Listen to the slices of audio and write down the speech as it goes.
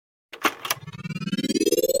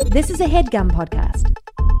This is a HeadGum podcast.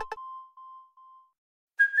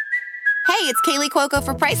 Hey, it's Kaylee Cuoco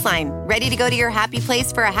for Priceline. Ready to go to your happy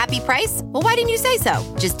place for a happy price? Well, why didn't you say so?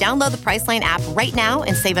 Just download the Priceline app right now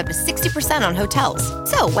and save up to 60% on hotels.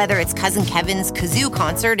 So whether it's Cousin Kevin's Kazoo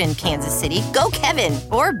Concert in Kansas City, go Kevin,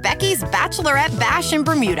 or Becky's Bachelorette Bash in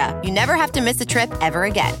Bermuda, you never have to miss a trip ever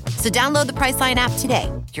again. So download the Priceline app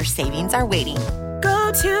today. Your savings are waiting.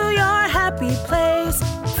 Go to your happy place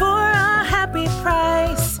for a happy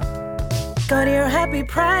price. Go to your happy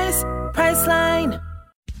price, Priceline.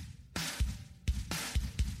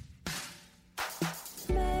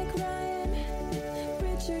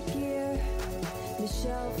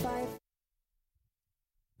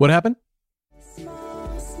 What happened?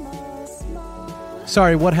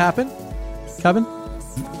 Sorry, what happened? Kevin?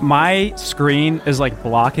 My screen is like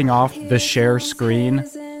blocking off the share screen,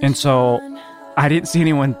 and so I didn't see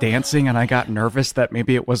anyone dancing, and I got nervous that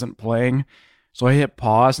maybe it wasn't playing. So I hit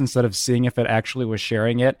pause instead of seeing if it actually was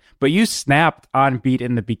sharing it. But you snapped on beat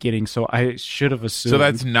in the beginning, so I should have assumed. So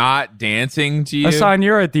that's not dancing to you? Ahsohn,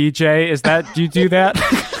 you're a DJ. Is that, do you do that?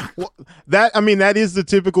 Well, that is the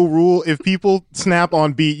typical rule. If people snap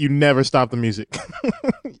on beat, you never stop the music.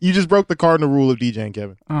 You just broke the cardinal rule of DJing,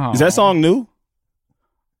 Kevin. Oh. Is that song new?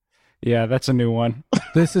 Yeah, that's a new one.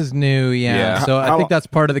 This is new, yeah. So I think that's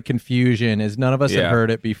part of the confusion is none of us had heard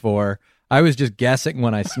it before. I was just guessing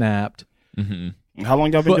when I snapped. Mm-hmm. How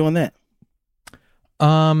long y'all been doing that?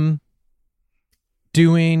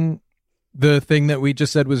 Doing the thing that we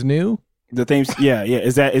just said was new. The things, yeah.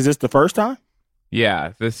 Is this the first time?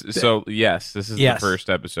 Yeah. This is the first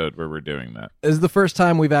episode where we're doing that. This is the first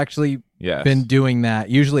time we've actually been doing that.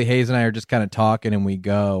 Usually Hayes and I are just kind of talking and we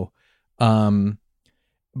go.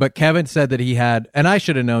 But Kevin said that he had, and I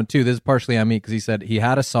should have known too, this is partially on me because he said he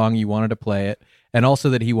had a song, you wanted to play it, and also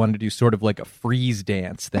that he wanted to do sort of like a freeze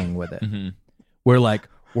dance thing with it. Mm-hmm. Where like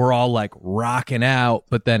we're all like rocking out,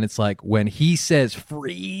 but then it's like when he says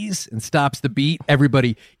freeze and stops the beat,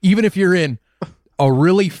 everybody, even if you're in a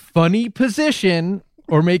really funny position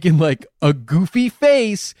or making like a goofy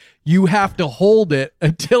face, you have to hold it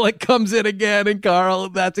until it comes in again. And Carl,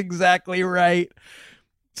 that's exactly right.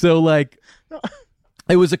 So like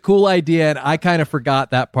it was a cool idea, and I kind of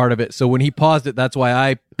forgot that part of it. So when he paused it, that's why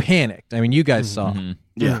I panicked. I mean, you guys saw. Mm-hmm.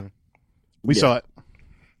 Yeah. We saw it.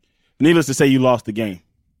 Needless to say, you lost the game.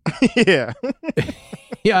 Yeah.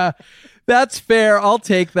 Yeah, that's fair. I'll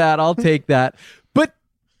take that. But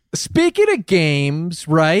speaking of games,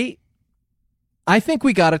 right? I think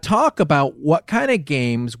we got to talk about what kind of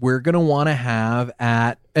games we're going to want to have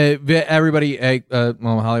at everybody.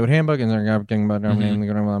 Hollywood Handbook and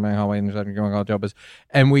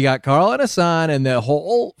and we got Carl and Ahsohn and the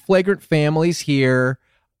whole Flagrant family's here.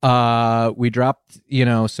 We dropped,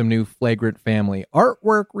 some new Flagrant family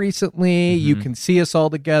artwork recently. Mm-hmm. You can see us all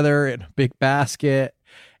together in a big basket.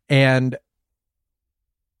 And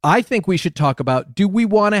I think we should talk about, do we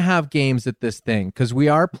want to have games at this thing? Because we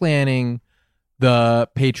are planning the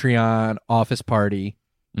Patreon office party.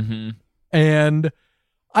 Mm-hmm. And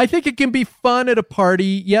I think it can be fun at a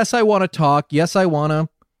party. Yes, I want to talk. Yes, I want to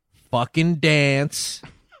fucking dance.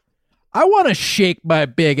 I want to shake my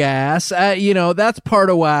big ass. That's part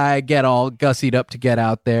of why I get all gussied up to get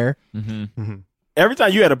out there. Mm-hmm. Mm-hmm. Every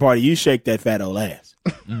time you at a party, you shake that fat old ass.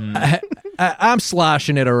 Mm-hmm. I'm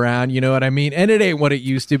sloshing it around, you know what I mean? And it ain't what it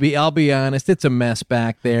used to be. I'll be honest. It's a mess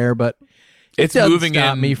back there, but it's moving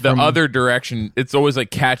in the other direction. It's always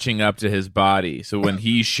like catching up to his body. So when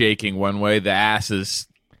he's shaking one way, the ass is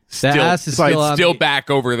still back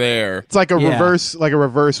over there. It's like a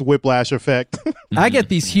reverse whiplash effect. I get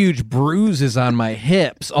these huge bruises on my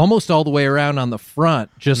hips, almost all the way around on the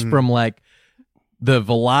front, just from like the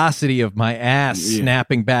velocity of my ass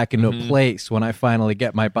snapping back into place when I finally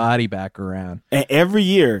get my body back around. And every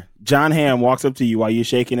year, John Hamm walks up to you while you're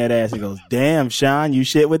shaking that ass and goes, "Damn, Sean, you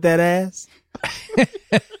shit with that ass?"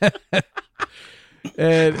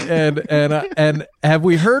 And have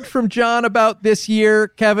we heard from John about this year,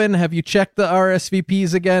 Kevin? Have you checked the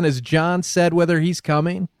RSVPs again? Has John said whether he's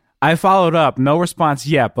coming? I followed up. No response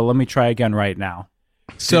yet, but let me try again right now.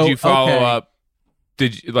 So, did you follow up?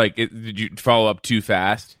 Did you follow up too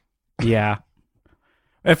fast? Yeah.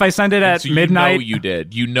 If I send it at midnight, you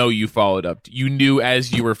did. You followed up. You knew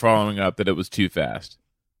as you were following up that it was too fast.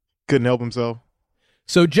 Couldn't help himself.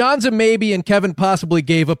 So John's a maybe, and Kevin possibly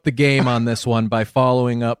gave up the game on this one by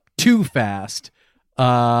following up too fast,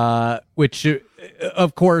 which,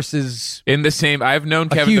 of course, is in the same. I've known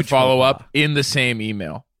Kevin to follow up in the same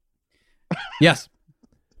email. Yes.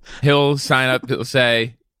 He'll sign up. He'll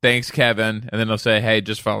say, "Thanks, Kevin," and then he'll say, "Hey,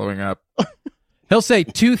 just following up." He'll say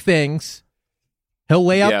two things. He'll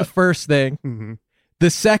lay out the first thing. Mm-hmm. The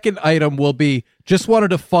second item will be just wanted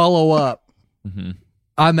to follow up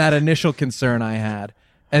on that initial concern I had.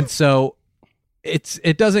 And so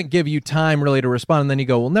it doesn't give you time really to respond. And then you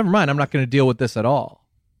go, well, never mind. I'm not going to deal with this at all.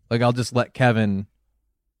 Like, I'll just let Kevin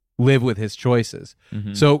live with his choices.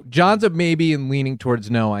 So John's a maybe and leaning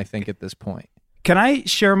towards no, I think, at this point. Can I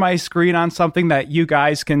share my screen on something that you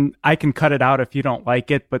guys I can cut it out if you don't like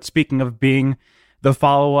it. But speaking of being the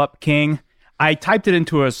follow-up king, I typed it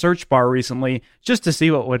into a search bar recently just to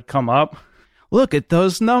see what would come up. Look at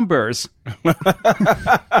those numbers. For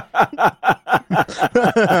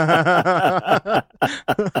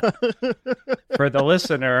the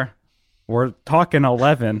listener, we're talking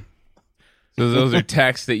 11. So those are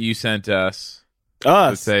texts that you sent us.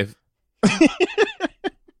 Say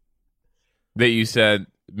that you said,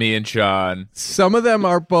 me and Sean. Some of them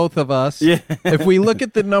are both of us. Yeah. If we look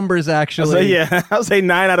at the numbers, actually. I'll say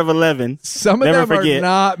 9 out of 11. Some of them are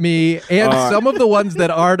not me. And some of the ones that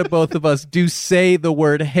are to both of us do say the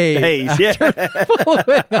word Hayes.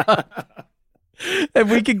 Following up. And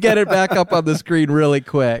we can get it back up on the screen really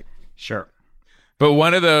quick. Sure. But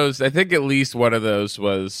one of those, I think at least one of those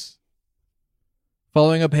was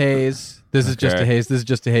following up Hayes. This is just a Hayes. This is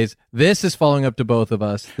just a Hayes. This is following up to both of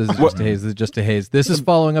us. This is just a Hayes. This is just a Hayes. This is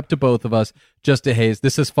following up to both of us. Just a Hayes.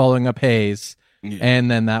 This is following up Hayes. And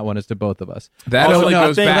then that one is to both of us. That only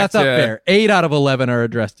goes back that's not fair. 8 out of 11 are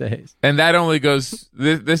addressed to Hayes. And that only goes,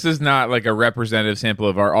 this is not like a representative sample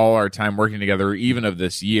of all our time working together, or even of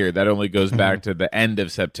this year. That only goes back to the end of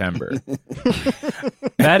September.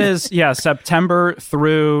 That is, September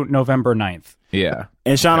through November 9th. Yeah.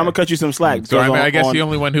 And Sean, I'm going to cut you some slack. So I guess the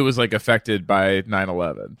only one who was like affected by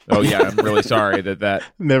 9/11. Oh yeah, I'm really sorry that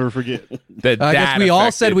never forget. I guess we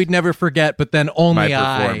all said we'd never forget, but then only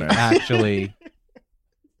I actually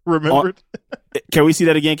remembered. Can we see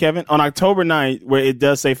that again, Kevin? On October 9th, where it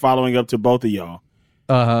does say following up to both of y'all,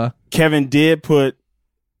 Kevin did put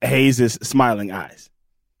Hayes' smiling eyes.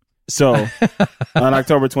 So on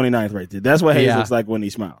October 29th, right there. That's what Hayes looks like when he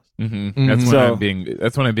smiles.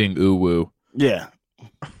 That's when I'm being ooh woo. Yeah.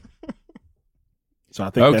 So I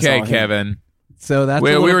think that's all Kevin. So that's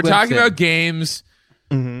we were talking about games.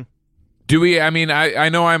 Mm-hmm. Do we? I mean, I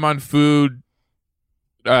know I'm on food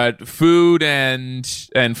and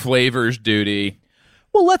flavors duty.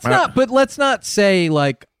 Well, let's not say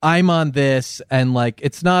like I'm on this and like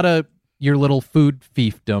it's not your little food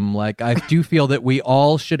fiefdom. Like, I do feel that we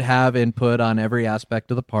all should have input on every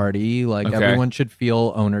aspect of the party. Like, everyone should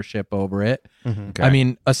feel ownership over it. I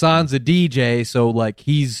mean, Ahsohn's a DJ, so like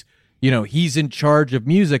he's in charge of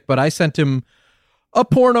music, but I sent him a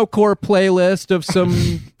pornocore playlist of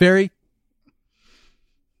some very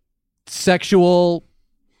sexual,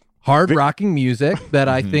 hard-rocking music that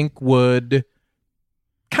I think would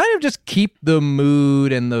kind of just keep the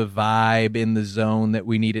mood and the vibe in the zone that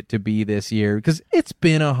we need it to be this year, because it's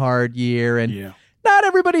been a hard year and not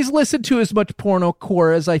everybody's listened to as much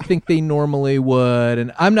pornocore as I think they normally would.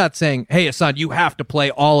 And I'm not saying, hey, Ahsohn, you have to play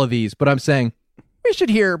all of these, but I'm saying we should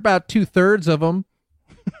hear about 2/3 of them.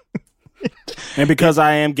 And because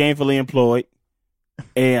I am gainfully employed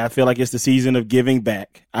and I feel like it's the season of giving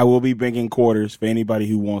back, I will be bringing quarters for anybody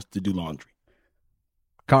who wants to do laundry.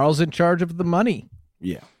 Carl's in charge of the money.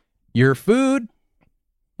 Yeah. Your food,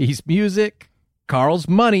 he's music, Carl's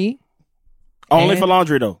money. Only for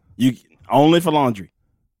laundry, though. Only for laundry.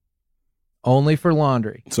 Only for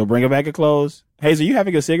laundry. So bring a bag of clothes. Hayes, are you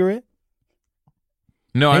having a cigarette?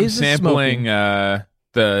 No, I'm sampling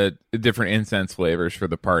the different incense flavors for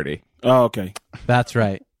the party. Oh, okay. That's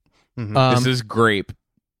right. This is grape.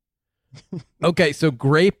 Okay, so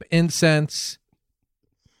grape incense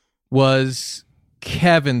was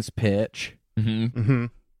Kevin's pitch. What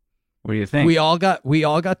do you think? We all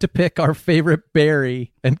got to pick our favorite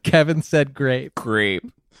berry, and Kevin said grape. Grape.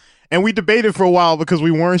 And we debated for a while because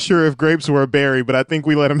we weren't sure if grapes were a berry, but I think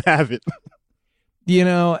we let him have it.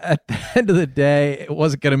 At the end of the day, it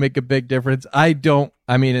wasn't going to make a big difference.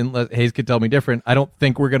 Unless Hayes could tell me different, I don't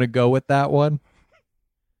think we're going to go with that one.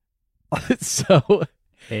 So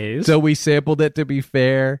we sampled it to be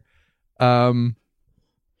fair. I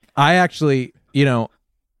actually,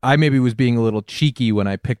 I maybe was being a little cheeky when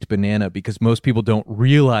I picked banana because most people don't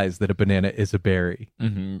realize that a banana is a berry.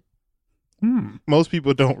 Most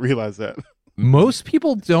people don't realize that. Most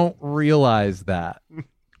people don't realize that.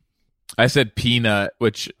 I said peanut,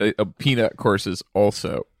 which a peanut, of course, is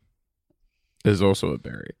also a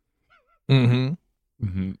berry. Peanut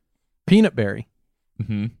berry.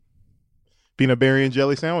 Peanut berry and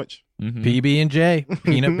jelly sandwich. PB&J.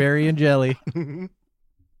 Peanut berry and jelly.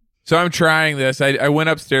 So I'm trying this. I went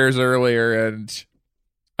upstairs earlier and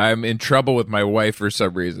I'm in trouble with my wife for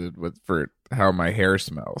some reason for how my hair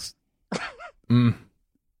smells. Because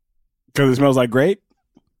it smells like grape?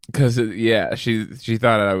 Because, she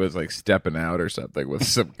thought I was like stepping out or something with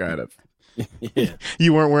some kind of... Yeah.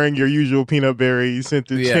 You weren't wearing your usual peanut berry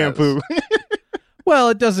scented shampoo. Well,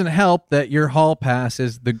 it doesn't help that your hall pass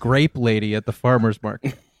is the grape lady at the farmer's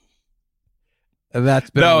market. That's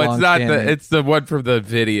been it's not it's the one from the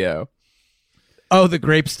video. Oh, the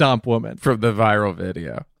grape stomp woman from the viral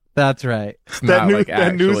video. That's right.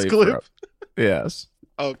 That news clip. Yes.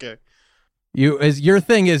 Okay. Your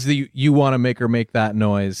thing is that you want to make her make that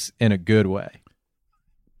noise in a good way.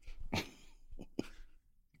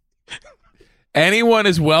 Anyone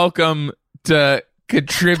is welcome to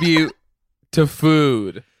contribute to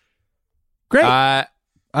food. Great.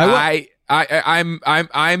 I'm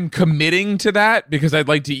committing to that because I'd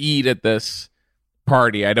like to eat at this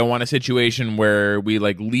party. I don't want a situation where we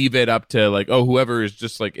like leave it up to like, oh, whoever is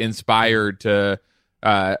just like inspired to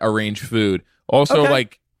arrange food. Also,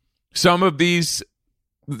 like some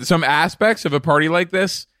aspects of a party like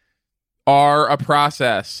this are a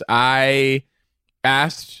process. I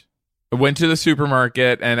went to the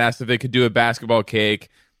supermarket and asked if they could do a basketball cake.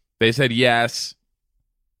 They said yes.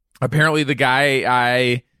 Apparently the guy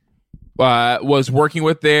I was working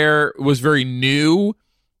with there was very new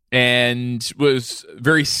and was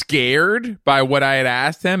very scared by what I had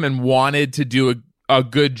asked him and wanted to do a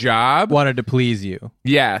good job. Wanted to please you.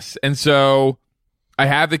 Yes. And so I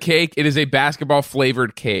have the cake. It is a basketball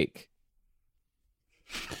flavored cake.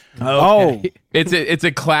 Oh, it's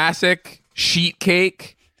a classic sheet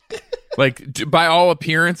cake. Like, by all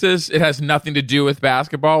appearances, it has nothing to do with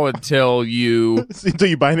basketball until you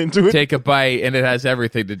bite into it. Take a bite, and it has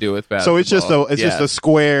everything to do with basketball. So it's just a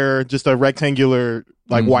square, just a rectangular,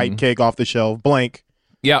 like white cake off the shelf, blank.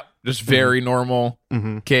 Yep, just very normal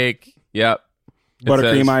cake. Yep,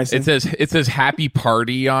 buttercream icing. It says "Happy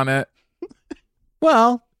Party" on it.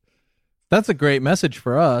 Well, that's a great message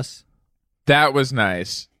for us. That was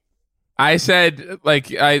nice. I said, like,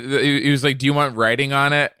 he was like, do you want writing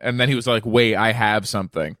on it? And then he was like, wait, I have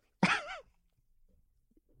something.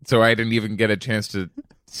 So I didn't even get a chance to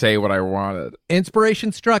say what I wanted.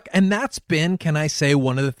 Inspiration struck. And that's been, can I say,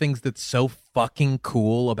 one of the things that's so fucking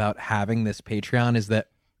cool about having this Patreon is that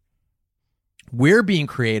we're being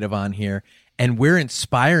creative on here and we're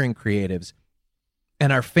inspiring creatives.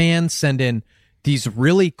 And our fans send in these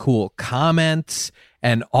really cool comments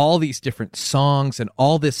and all these different songs and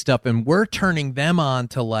all this stuff. And we're turning them on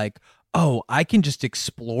to like, oh, I can just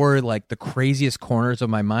explore like the craziest corners of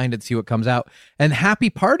my mind and see what comes out. And Happy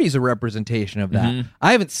Party's a representation of that.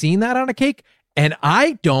 I haven't seen that on a cake and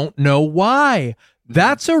I don't know why.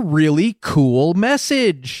 That's a really cool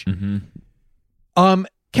message.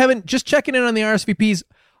 Kevin, just checking in on the RSVPs.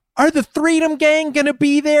 Are the Freedom Gang going to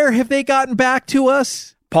be there? Have they gotten back to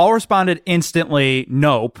us? Paul responded instantly,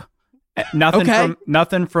 nope.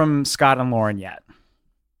 Nothing from Scott and Lauren yet.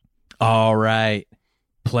 All right.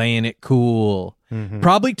 Playing it cool.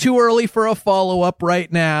 Probably too early for a follow-up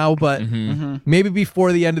right now, but maybe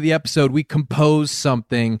before the end of the episode, we compose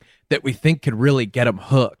something that we think could really get them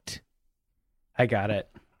hooked. I got it.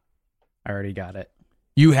 I already got it.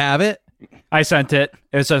 You have it? I sent it.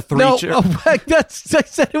 It's a 3. No, I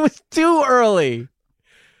said it was too early.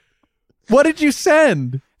 What did you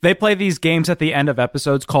send? They play these games at the end of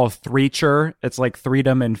episodes called Threacher. It's like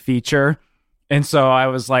Freedom and Feature. And so I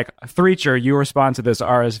was like, Threacher, you respond to this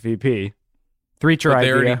RSVP. Threacher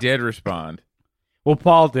idea. They already did respond. Well,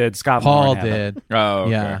 Paul did. Paul did. Oh,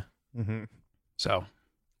 okay. Yeah. So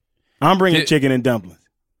I'm bringing chicken and dumplings.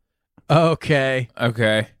 Okay.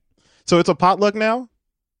 So it's a potluck now?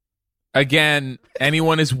 Again,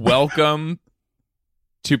 anyone is welcome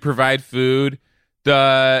to provide food.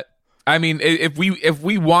 I mean, if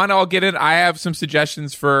we want, I'll get it. I have some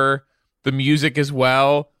suggestions for the music as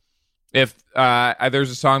well. If there's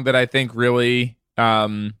a song that I think really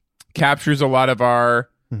captures a lot of our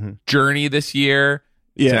journey this year,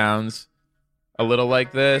 it sounds a little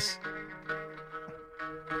like this.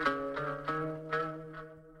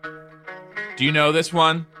 Do you know this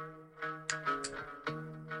one?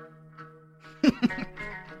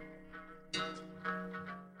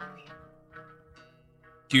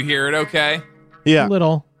 Do you hear it okay? Yeah. A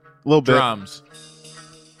little bit. Drums.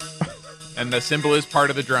 And the cymbal is part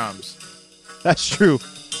of the drums. That's true.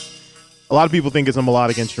 A lot of people think it's a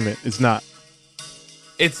melodic instrument. It's not.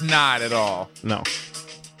 It's not at all. No.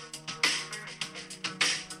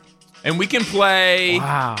 And we can play...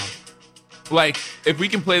 Wow. Like, if we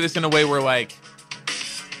can play this in a way where, like,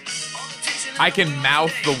 I can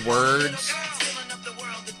mouth the words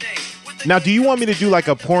Now, do you want me to do like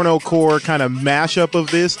a porno core kind of mashup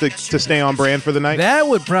of this to stay on brand for the night? That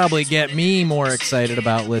would probably get me more excited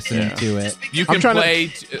about listening to it. You can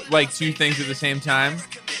play like two things at the same time?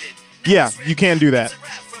 Yeah, you can do that.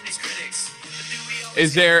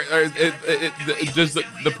 Is there... does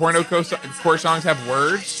the porno core songs have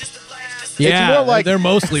words? Yeah, it's more like, they're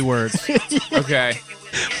mostly words. Okay.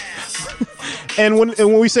 And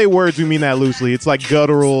when we say words, we mean that loosely. It's like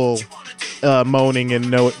guttural moaning and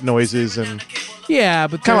noises and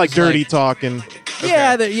but kind of like dirty talk and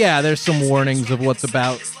there's some warnings of what's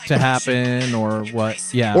about to happen or what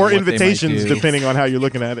or what invitations depending on how you're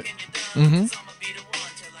looking at it.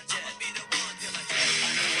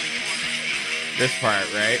 This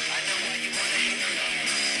part, right?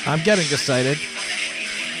 I'm getting excited.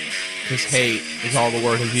 Because hate is all the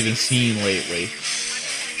world has even seen lately.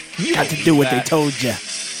 Got to do what they told you.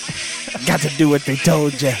 Got to do what they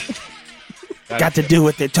told you. Got to do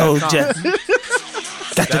what they told you.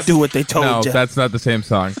 Got to do what they told you. No, that's not the same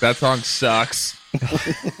song. That song sucks.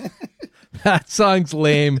 That song's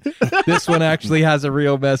lame. This one actually has a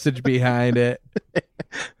real message behind it.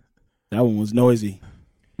 That one was noisy.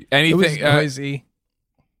 Anything it was noisy.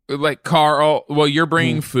 Like Carl, well, you're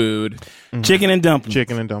bringing food. Chicken and dumplings.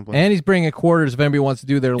 And he's bringing quarters if anybody wants to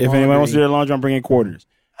do their laundry. If anyone wants to do their laundry, I'm bringing quarters.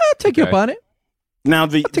 I'll take you up on it. Now,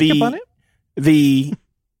 the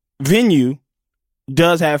venue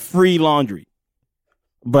does have free laundry,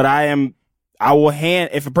 but I will hand,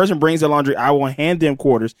 if a person brings their laundry, I will hand them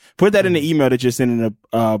quarters. Put that in the email that you're sending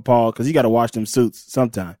to Paul, because you got to wash them suits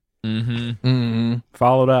sometime.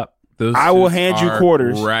 Followed up. I will hand you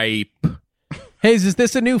quarters. Ripe. Hey, is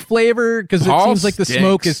this a new flavor? Because it seems like the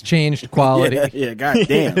smoke has changed quality. Yeah,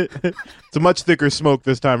 goddamn. It's a much thicker smoke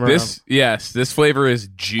this time around. This flavor is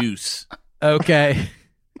juice. Okay.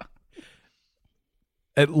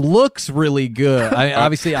 It looks really good.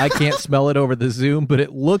 Obviously, I can't smell it over the Zoom, but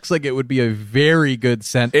it looks like it would be a very good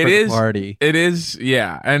scent for the party. It is,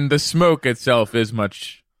 yeah. And the smoke itself is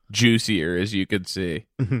much juicier, as you could see.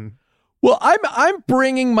 Well, I'm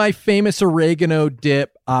bringing my famous oregano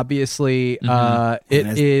dip. Obviously, it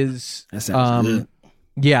is. That sounds good.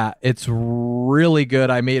 Yeah, it's really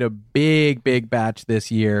good. I made a big batch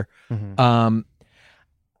this year. I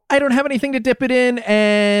don't have anything to dip it in,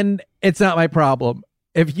 and it's not my problem.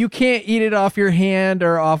 If you can't eat it off your hand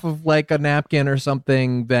or off of like a napkin or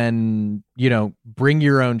something, then, bring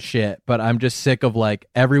your own shit. But I'm just sick of like,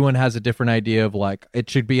 everyone has a different idea of like, it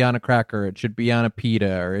should be on a cracker, it should be on a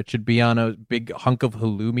pita, or it should be on a big hunk of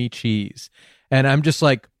halloumi cheese. And I'm just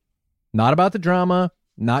like, not about the drama,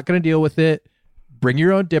 not going to deal with it. Bring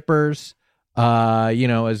your own dippers. As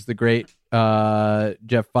the great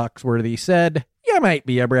Jeff Foxworthy said, you might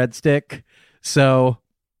be a breadstick. So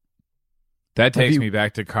that takes me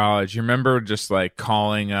back to college. You remember just like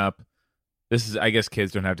calling up, I guess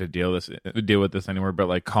kids don't have to deal with this anymore, but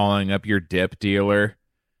like calling up your dip dealer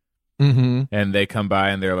and they come by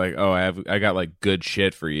and they're like, oh, I got like good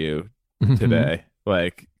shit for you today.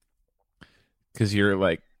 Like, cause you're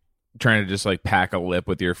like trying to just like pack a lip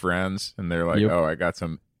with your friends and they're like, oh, I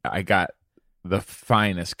got the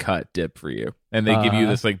finest cut dip for you. And they give you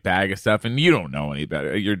this like bag of stuff and you don't know any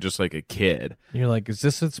better. You're just like a kid. You're like, is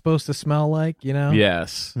this what it's supposed to smell like?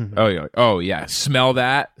 Yes. Oh yeah. Smell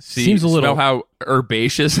that. Seems a little. Smell how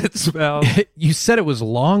herbaceous it smells. You said it was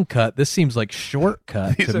long cut. This seems like short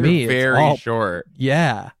cut. These to are me. Very short.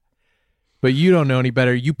 Yeah. But you don't know any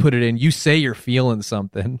better. You put it in. You say you're feeling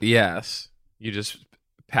something. Yes. You just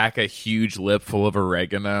pack a huge lip full of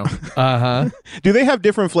oregano. Do they have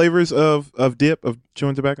different flavors of dip, of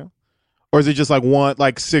chewing tobacco? Or is it just like one,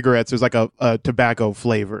 like cigarettes, there's like a tobacco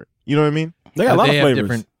flavor? You know what I mean? They got a lot of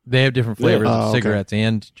flavors. They have different flavors of cigarettes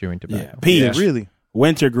and chewing tobacco. Yeah. Peach. Really?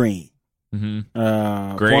 Wintergreen.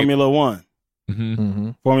 Formula One.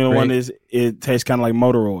 Formula One it tastes kind of like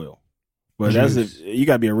motor oil. But you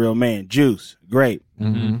got to be a real man. Juice. Grape.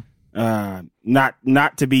 Not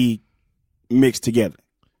to be mixed together.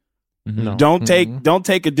 No. Don't take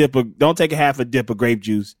a half a dip of grape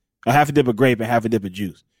juice, a half a dip of grape and half a dip of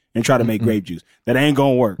juice, and try to make grape juice. That ain't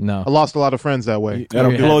gonna work. No, I lost a lot of friends that way.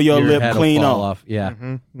 That'll blow your lip clean off. Yeah,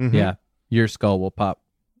 yeah. Your skull will pop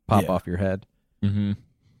off your head.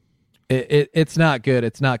 It's not good.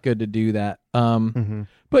 It's not good to do that.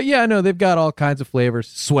 But yeah, no, they've got all kinds of flavors.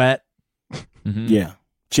 Sweat. Yeah,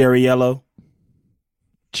 cherry yellow.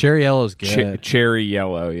 Cherry yellow's good. Cherry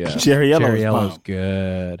yellow, yeah. Cherry yellow's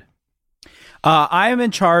good. I am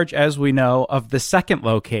in charge, as we know, of the second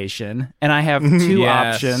location, and I have two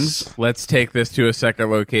options. Let's take this to a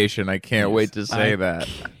second location. I can't wait to say that.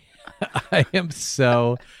 I am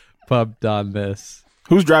so pumped on this.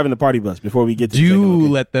 Who's driving the party bus before we get to Do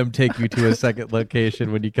let them take you to a second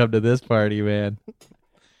location when you come to this party, man.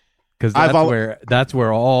 Because that's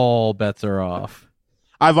where all bets are off.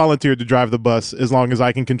 I volunteered to drive the bus as long as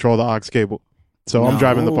I can control the aux cable. So I'm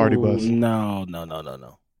driving the party bus. No.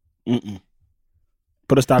 Mm-mm.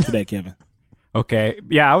 Put a stop to that, Kevin. Okay.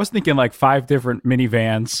 Yeah, I was thinking like 5 different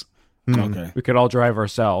minivans. Okay. We could all drive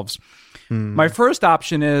ourselves. My first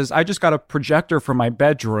option is I just got a projector for my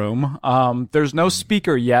bedroom. There's no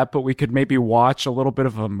speaker yet, but we could maybe watch a little bit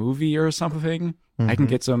of a movie or something. I can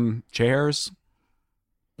get some chairs.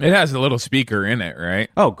 It has a little speaker in it, right?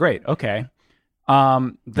 Oh, great. Okay. Then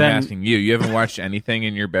I'm asking you. You haven't watched anything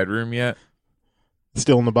in your bedroom yet?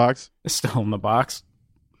 Still in the box? It's still in the box.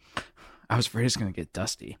 I was afraid it's going to get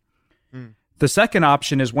dusty. The second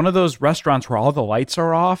option is one of those restaurants where all the lights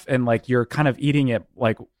are off and like you're kind of eating it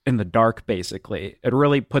like in the dark, basically. It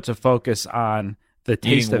really puts a focus on the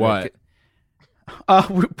taste eating of what? it.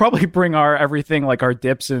 We probably bring our everything, like our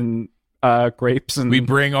dips and grapes, and we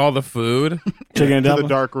bring all the food. Chicken and to the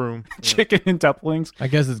dark room. Chicken and dumplings. I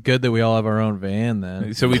guess it's good that we all have our own van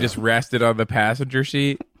then. So we just rested on the passenger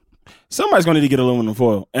seat. Somebody's going to need to get aluminum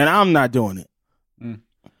foil, and I'm not doing it.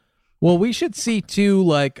 Well, we should see too.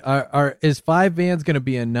 Like, is 5 vans going to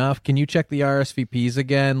be enough? Can you check the RSVPs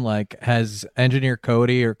again? Like, has Engineer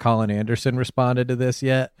Cody or Colin Anderson responded to this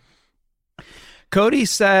yet? Cody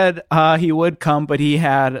said he would come, but he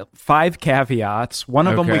had 5 caveats. One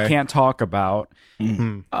of them we can't talk about.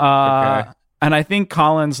 Okay. And I think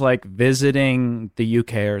Colin's like visiting the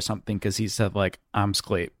UK or something because he said like I'm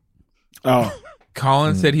Skleep. Oh,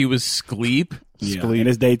 Colin said he was Skleep. Yeah, and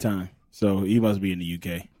it's daytime, so he must be in the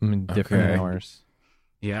UK. Different hours.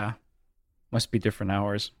 Yeah, must be different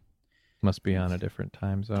hours. Must be on a different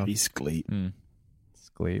time zone. He's Skleep.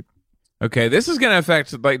 Skleep. Okay, this is going to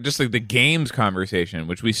affect like the games conversation,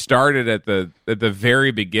 which we started at the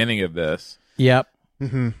very beginning of this. Yep.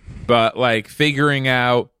 But like figuring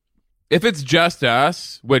out if it's just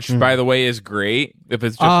us, which by the way is great. If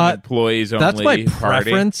it's just an employees only, that's my party.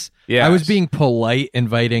 preference. Yeah, I was being polite,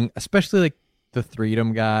 inviting, especially like the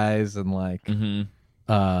Freedom guys and like John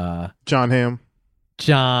Hamm.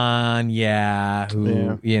 John,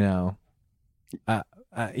 who you know.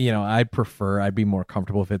 I'd be more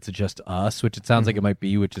comfortable if it's just us, which it sounds like it might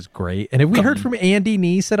be, which is great. And have we heard from Andy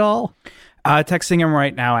Neese at all? Texting him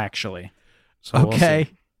right now, actually. So okay.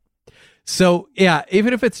 So, yeah,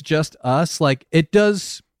 even if it's just us, like it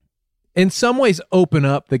does in some ways open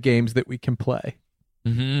up the games that we can play.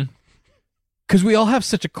 Because we all have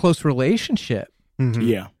such a close relationship.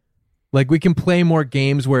 Yeah. Like we can play more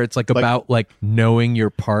games where it's like about like knowing your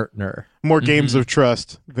partner. More games of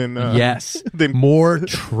trust than more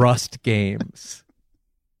trust games.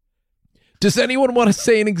 Does anyone want to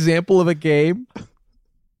say an example of a game?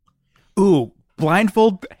 Ooh,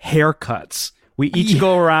 blindfold haircuts. We each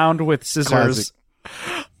go around with scissors.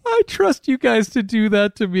 Classic. I trust you guys to do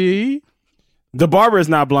that to me. The barber is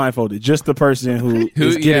not blindfolded, just the person who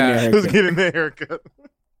is getting their haircut. Who's getting their haircut.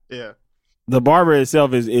 Yeah. The barber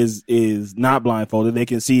itself is not blindfolded. They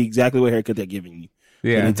can see exactly what haircut they're giving you.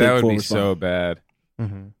 Yeah, that would be so bad. Yeah.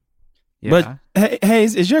 But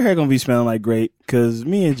Hayes, is your hair gonna be smelling like grape? Because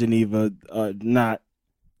me and Geneva are not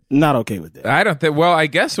okay with that. I don't think. Well, I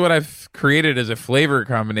guess what I've created is a flavor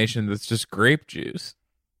combination that's just grape juice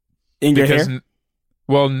in your hair.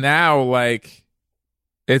 Well, now like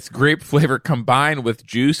it's grape flavor combined with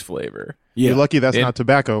juice flavor. Yeah. You're lucky that's not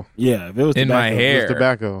tobacco. Yeah, if it was in tobacco, my hair, it was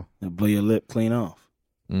tobacco. It'll blow your lip clean off.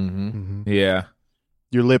 Yeah,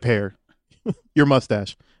 your lip hair, your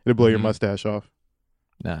mustache. It'll blow your mustache off.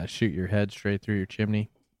 Nah, shoot your head straight through your chimney.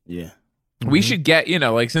 Yeah, we should get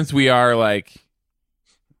like since we are like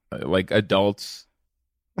adults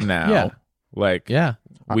now.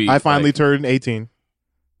 I finally turned 18.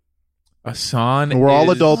 Ahsohn, we're all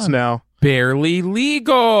adults now. Barely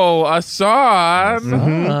legal. Ahsohn.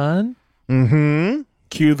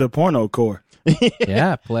 Cue the porno core.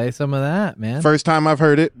 Yeah, play some of that, man. First time I've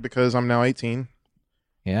heard it because I'm now 18.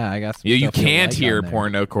 Yeah, I got some you stuff can't hear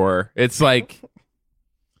porno core. It's like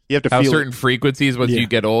you have to how feel certain frequencies once you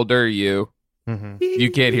get older, you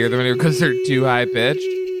can't hear them because they're too high pitched.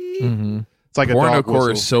 It's like porno a dog core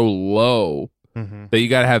whistle. is so low that you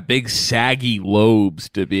got to have big saggy lobes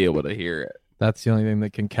to be able to hear it. That's the only thing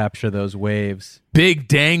that can capture those waves. Big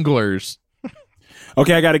danglers.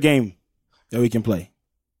 Okay, I got a game that we can play.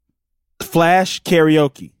 Flash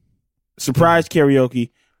karaoke. Surprise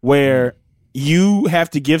karaoke, where you have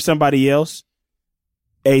to give somebody else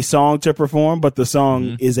a song to perform, but the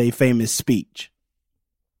song is a famous speech.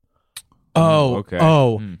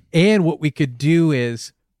 And what we could do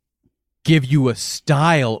is give you a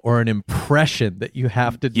style or an impression that you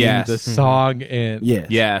have to do the song in.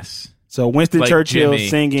 Yes. So Winston like Churchill Jimmy,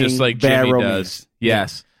 singing just like Bad Jimmy Romance. does.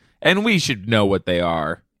 Yes. And we should know what they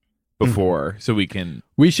are before so we can...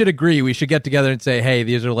 We should agree. We should get together and say, hey,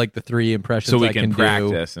 these are like the 3 impressions so we I can do.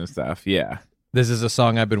 practice and stuff. Yeah. This is a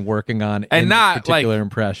song I've been working on and in not this particular like,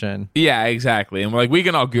 impression. Yeah, exactly. And we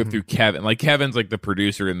can all go through Kevin. Like Kevin's like the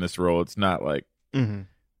producer in this role. It's not like... And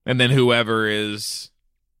then whoever is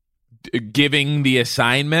giving the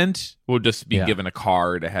assignment will just be given a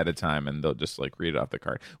card ahead of time and they'll just like read it off the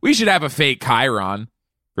card. We should have a fake chyron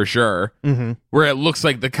for sure, where it looks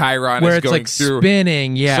like the chyron where is it's going like through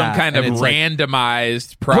spinning, some kind of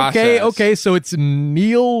randomized process. Okay, so it's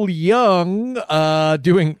Neil Young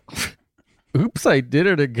doing oops, I did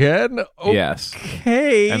it again. Okay. Yes.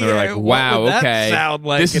 And they're like, wow, okay. Sound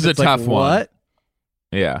like? This is a tough one. What?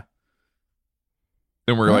 Yeah.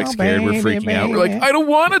 Then we're like scared, we're freaking out. We're like, I don't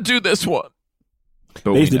want to do this one.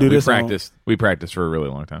 But They used to do this we practiced for a really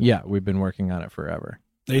long time. Yeah, we've been working on it forever.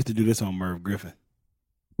 They used to do this on Merv Griffin.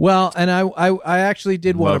 Well, and I actually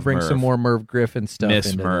did want to bring Merv. some more Merv Griffin stuff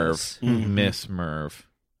Miss into Merv. this. Miss Merv.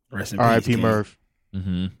 Rest in R.I.P. peace, King. Merv.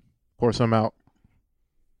 Pour some out.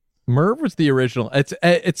 Merv was the original.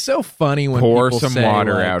 It's so funny when Pour people some say,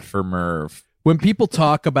 water like, out for Merv. when people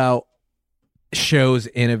talk about shows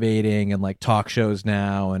innovating and like talk shows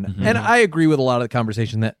now, and I agree with a lot of the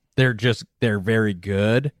conversation that they're very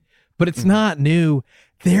good, but it's not new.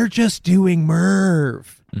 They're just doing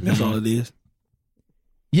Merv. That's all it is.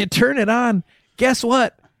 You turn it on, guess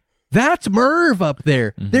what? That's Merv up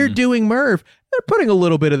there. They're doing Merv. They're putting a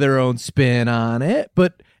little bit of their own spin on it,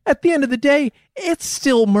 but at the end of the day, it's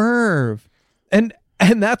still Merv. And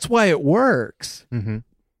that's why it works. When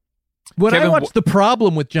Kevin, I watch The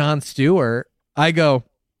Problem with Jon Stewart, I go,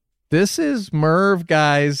 this is Merv,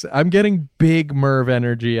 guys. I'm getting big Merv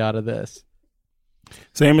energy out of this.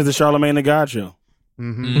 Same as the Charlemagne the God show.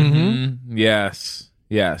 Yes.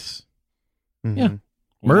 Yeah.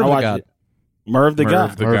 Merv the God. Merv the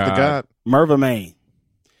God. Mervamain.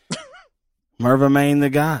 Mervamain the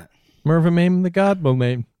God. Mervamain the God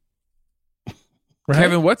name. Right?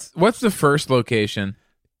 Kevin, what's the first location?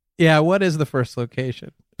 Yeah, what is the first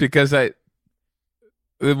location? Because it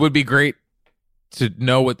would be great to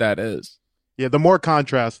know what that is. Yeah, the more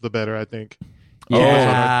contrast, the better, I think.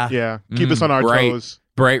 Yeah. Keep us on our toes.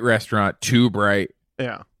 Bright restaurant, too bright.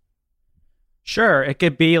 Yeah. Sure, it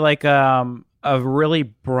could be like a really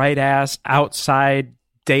bright ass outside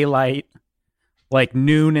daylight, like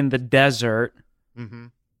noon in the desert,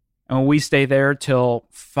 and we stay there till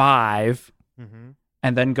 5,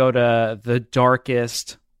 and then go to the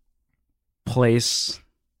darkest place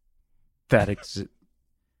that exists.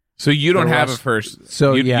 So you don't have a first.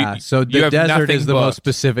 So so the desert is the booked. most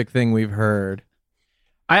specific thing we've heard.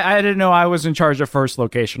 I didn't know I was in charge of first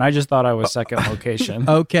location. I just thought I was second location.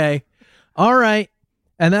 Okay. All right.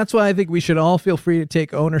 And that's why I think we should all feel free to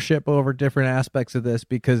take ownership over different aspects of this,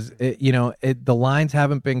 because the lines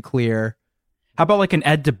haven't been clear. How about like an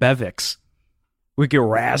Ed DeBevics? We get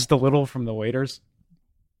razzed a little from the waiters.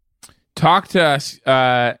 Talk to us.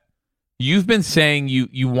 You've been saying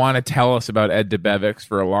you want to tell us about Ed DeBevics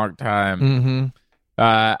for a long time.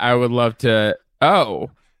 I would love to.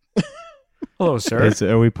 Oh. Hello, sir.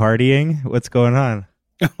 Are we partying? What's going on?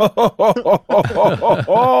 Are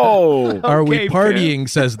we partying,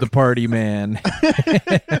 says the party man.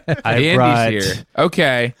 I brought here.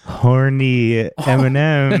 Okay. Horny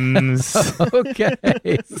M&Ms. Okay.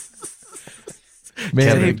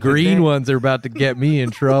 Man, the green ones are about to get me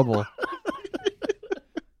in trouble.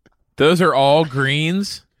 Those are all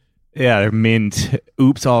greens? Yeah, they're mint.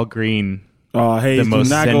 Oops, all green. Oh, hey, do not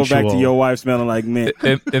sensual. go back to your wife smelling like mint.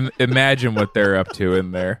 Imagine what they're up to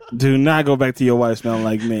in there. Do not go back to your wife smelling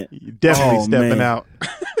like mint. You're definitely stepping out.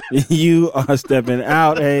 You are stepping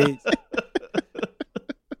out, Hayes.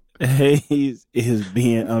 Hayes is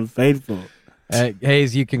being unfaithful.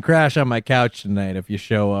 Hayes, you can crash on my couch tonight if you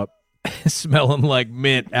show up smelling like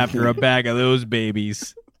mint after a bag of those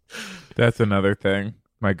babies. That's another thing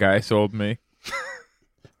my guy sold me.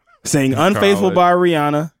 Saying Unfaithful by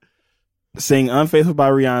Rihanna. Sing Unfaithful by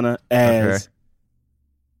Rihanna as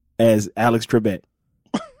Alex Trebek.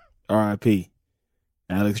 R.I.P.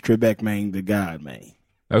 Alex Trebek, man, the God, man.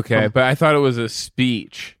 Okay, but I thought it was a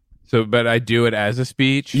speech. So, but I do it as a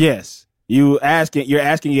speech? Yes. You're asking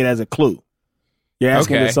it as a clue. You're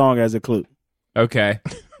asking the song as a clue. Okay.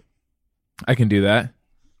 I can do that.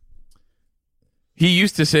 He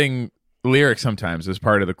used to sing lyrics sometimes as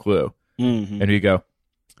part of the clue. And he'd go,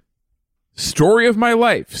 story of my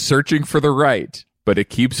life, searching for the right, but it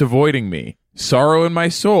keeps avoiding me. Sorrow in my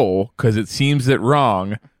soul, because it seems that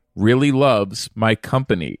wrong really loves my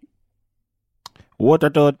company. What I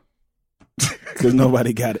thought. Because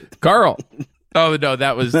nobody got it. Carl. Oh, no,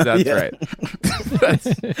 that's right.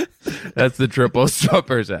 That's the triple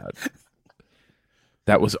stopper sound.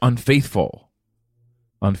 That was unfaithful.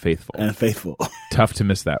 Unfaithful. Tough to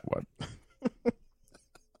miss that one.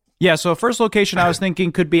 Yeah, so first location I was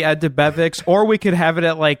thinking could be at DeBevick's, or we could have it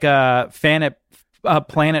at like Planet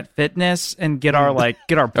Fitness and get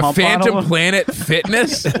our pump Phantom on. Planet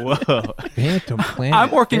Fitness? Whoa. Phantom Planet.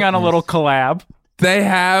 I'm working on a little collab. They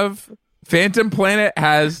have Phantom Planet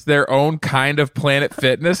has their own kind of Planet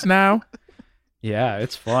Fitness now. Yeah,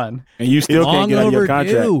 it's fun. And you still can't get out of your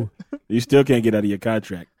overdue. contract. You still can't get out of your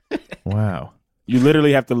contract. Wow. You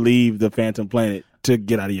literally have to leave the Phantom Planet to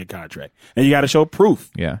get out of your contract. And you got to show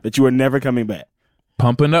proof that you are never coming back.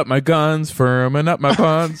 Pumping up my guns, firming up my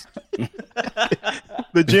buns.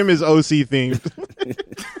 The gym is OC themed.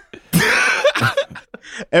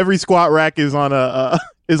 Every squat rack is on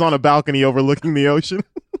a balcony overlooking the ocean.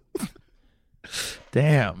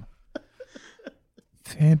 Damn.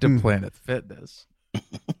 Phantom Planet Fitness.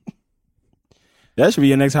 That should be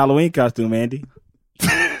your next Halloween costume, Andy.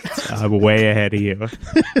 I'm way ahead of you.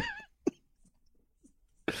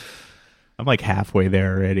 I'm like halfway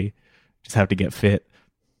there already. Just have to get fit.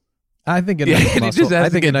 I think a nice muscle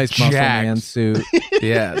man suit.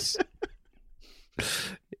 Yes.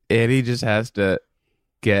 Eddie just has to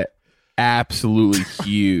get absolutely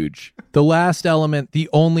huge. The last element, the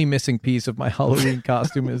only missing piece of my Halloween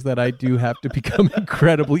costume is that I do have to become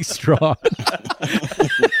incredibly strong.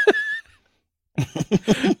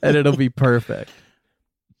 And it'll be perfect.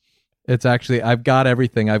 It's actually, I've got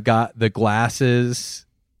everything. I've got the glasses.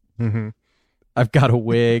 Mm-hmm. I've got a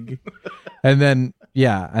wig. And then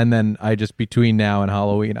I just, between now and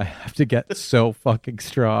Halloween, I have to get so fucking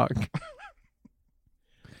strong.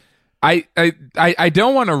 I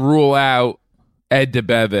don't want to rule out Ed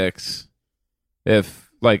DeBevick's if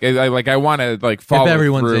I want to follow if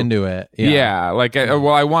everyone's through. into it. Yeah.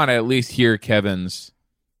 I want to at least hear Kevin's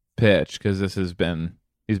pitch because he's been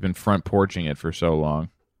front porching it for so long.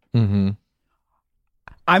 Mm-hmm.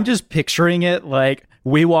 I'm just picturing it like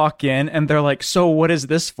we walk in and they're like, so what is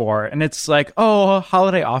this for? And it's like, oh, a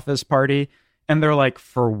holiday office party. And they're like,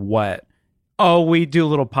 for what? Oh, we do a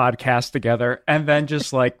little podcast together. And then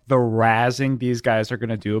just like the razzing these guys are going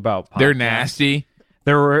to do about podcasts. They're nasty.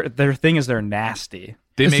 Their thing is they're nasty.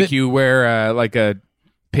 They make you wear a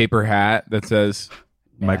paper hat that says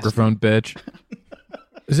microphone bitch.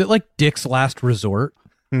 Is it like Dick's Last Resort?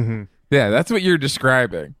 Mm-hmm. Yeah, that's what you're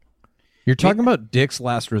describing. You're talking about Dick's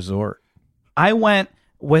Last Resort. I went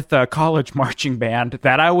with a college marching band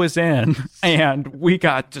that I was in, and we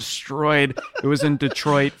got destroyed. It was in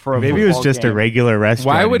Detroit for a Maybe it was just game. A regular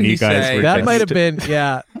restaurant. Why would and he you guys say were That just- might have been,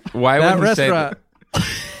 yeah. Why that would he say restaurant?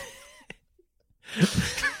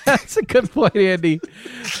 That's a good point, Andy.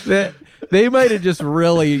 That they might have just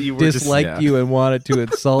really disliked you and wanted to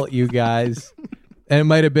insult you guys, and it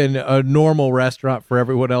might have been a normal restaurant for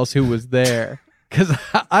everyone else who was there. Because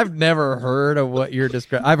I've never heard of what you're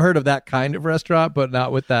describing. I've heard of that kind of restaurant, but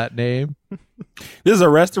not with that name. This is a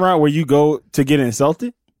restaurant where you go to get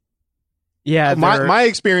insulted? Yeah, my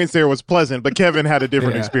experience there was pleasant, but Kevin had a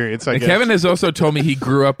different experience. I guess. Kevin has also told me he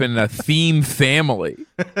grew up in a theme family.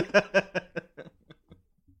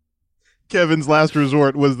 Kevin's Last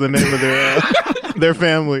Resort was the name of their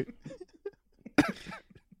family.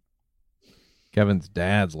 Kevin's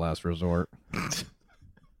dad's last resort.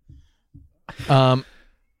 I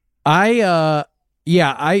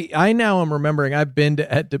now am remembering I've been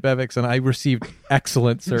to Ed DeBevick's and I received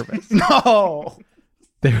excellent service. No.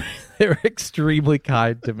 They were extremely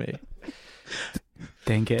kind to me.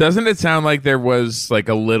 Dang it. Doesn't it sound like there was like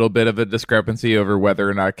a little bit of a discrepancy over whether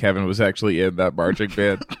or not Kevin was actually in that marching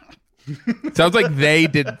band? Sounds like they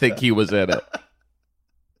didn't think he was in it.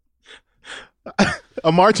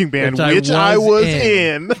 A marching band, which I was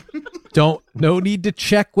in. No need to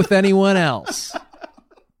check with anyone else.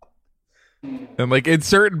 And like in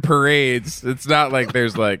certain parades, it's not like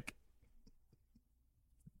there's like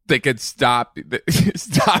they could stop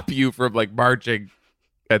you from like marching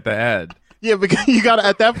at the end. Yeah, because you got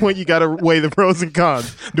at that point you got to weigh the pros and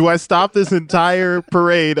cons. Do I stop this entire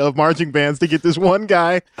parade of marching bands to get this one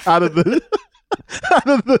guy out of the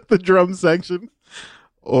the drum section,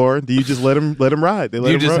 or do you just let him ride?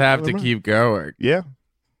 You just have to keep going. Yeah,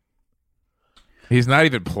 he's not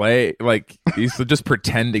even play. Like he's just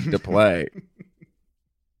pretending to play.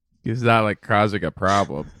 He's not like causing a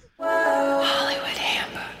problem.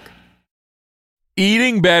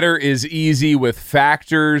 Eating better is easy with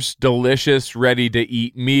Factor's delicious,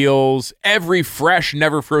 ready-to-eat meals. Every fresh,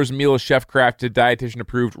 never frozen meal is chef-crafted,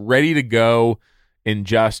 dietitian-approved, ready to go in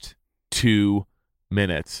just 2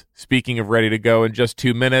 minutes. Speaking of ready to go in just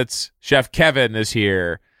 2 minutes, Chef Kevin is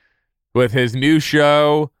here with his new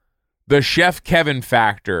show, The Chef Kevin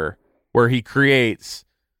Factor, where he creates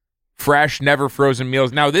fresh, never frozen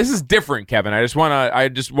meals. Now, this is different, Kevin. I just want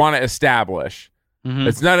to establish. Mm-hmm.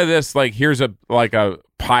 It's none of this like here's a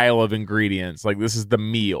pile of ingredients. Like this is the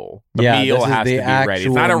meal. The meal has to be ready.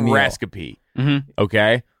 It's not a recipe. Mm-hmm.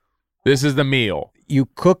 Okay, this is the meal. You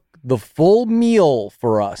cook the full meal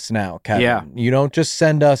for us now, Kevin. Yeah. You don't just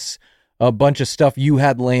send us a bunch of stuff you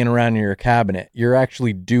had laying around in your cabinet. You're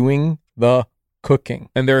actually doing the cooking.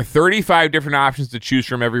 And there are 35 different options to choose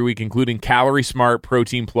from every week, including Calorie Smart,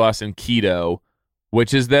 Protein Plus, and Keto.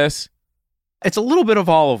 Which is this? It's a little bit of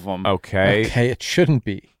all of them. Okay, it shouldn't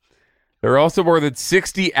be. There are also more than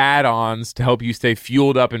 60 add-ons to help you stay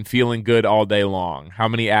fueled up and feeling good all day long. How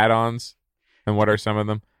many add-ons? And what are some of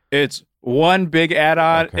them? It's one big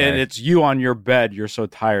add-on, and it's you on your bed. You're so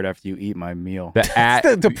tired after you eat my meal.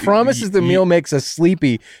 The promise is the meal makes us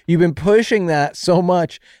sleepy. You've been pushing that so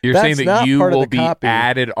much. You're saying that you will be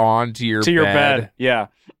added on to your bed? Yeah.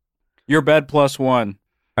 Your bed plus one.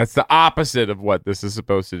 That's the opposite of what this is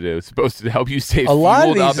supposed to do. It's supposed to help you stay a lot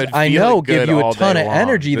fueled of these, up and I know, give you a ton of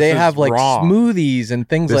energy. They have like smoothies and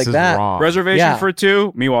things like that. Wrong. Reservation for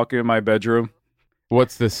two. Me walking in my bedroom.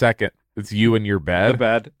 What's the second? It's you in your bed? The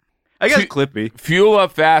bed. I guess Clippy. Fuel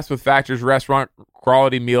up fast with Factor's restaurant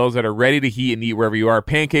quality meals that are ready to heat and eat wherever you are.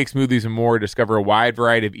 Pancakes, smoothies, and more. Discover a wide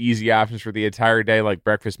variety of easy options for the entire day, like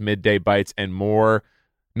breakfast, midday bites, and more.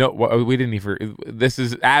 No, we didn't even. This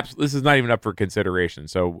is not even up for consideration.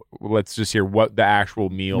 So let's just hear what the actual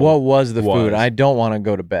meal. What was the food? I don't want to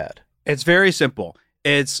go to bed. It's very simple.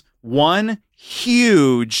 It's one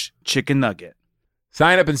huge chicken nugget.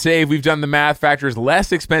 Sign up and save. We've done the math. Factor is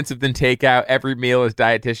less expensive than takeout. Every meal is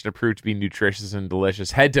dietitian approved to be nutritious and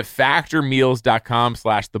delicious. Head to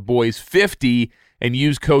factormeals.com/theboys50 and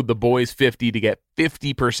use code theboys50 to get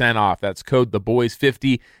 50% off. That's code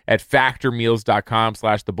theboys50 at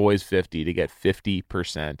factormeals.com/theboys50 to get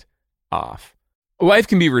 50% off. Life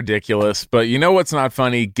can be ridiculous, but you know what's not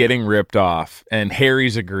funny? Getting ripped off. And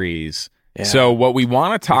Harry's agrees. Yeah. So what we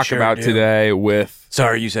want to talk about today with...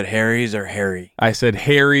 Sorry, you said Harry's or Harry? I said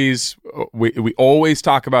Harry's. We always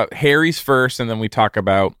talk about Harry's first, and then we talk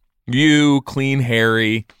about you, Clean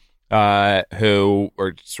Harry, who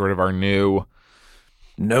are sort of our new...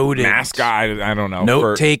 Noted mascot. I don't know.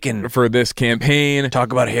 Note taken for this campaign.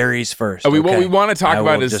 Talk about Harry's first. What we want to talk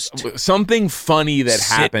about is something funny that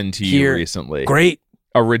happened to you recently. Great.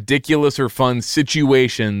 A ridiculous or fun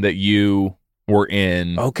situation that you were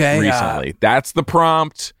in recently. That's the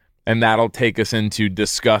prompt, and that'll take us into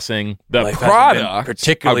discussing the product.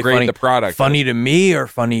 Particularly how great funny. The product funny is. To me or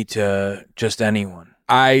funny to just anyone?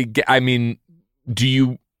 I mean, do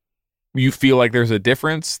you feel like there's a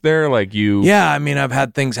difference there? Like you... Yeah, I mean, I've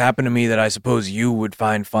had things happen to me that I suppose you would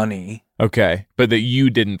find funny. Okay, but that you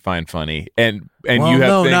didn't find funny. And you have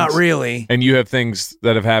no, things, not really. And you have things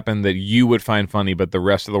that have happened that you would find funny, but the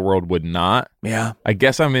rest of the world would not? Yeah. I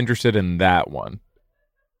guess I'm interested in that one.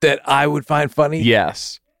 That I would find funny?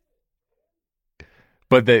 Yes.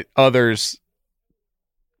 But that others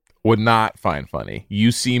would not find funny.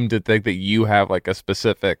 You seem to think that you have like a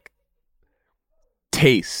specific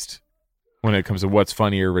taste when it comes to what's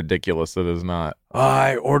funny or ridiculous that is not.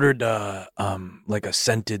 I ordered like a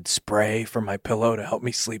scented spray for my pillow to help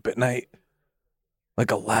me sleep at night. Like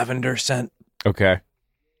a lavender scent. Okay.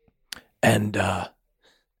 And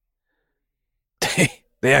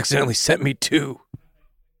they accidentally sent me 2.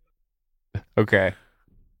 Okay.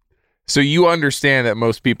 So you understand that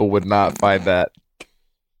most people would not find that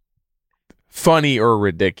funny or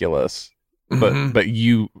ridiculous. But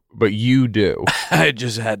you do. I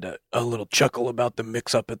just had a little chuckle about the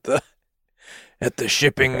mix up at the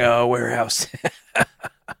shipping warehouse.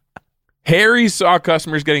 Harry saw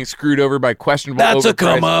customers getting screwed over by questionable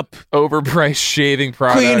overpriced shaving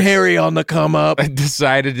products. Clean Harry on the come up. And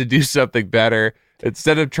decided to do something better.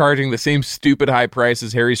 Instead of charging the same stupid high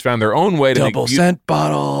prices, Harry's found their own way to double cent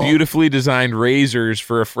bottle, beautifully designed razors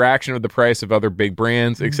for a fraction of the price of other big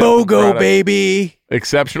brands. BOGO, baby.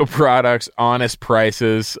 Exceptional products, honest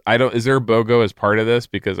prices. Is there a BOGO as part of this?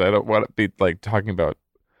 Because I don't want to be like talking about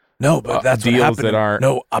but that's deals what happened. That aren't.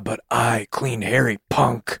 No, but I, Clean Harry,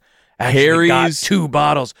 punk, actually got 2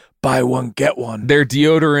 bottles. Buy one, get one. Their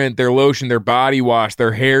deodorant, their lotion, their body wash,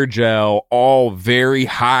 their hair gel, all very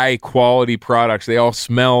high quality products. They all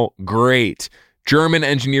smell great. German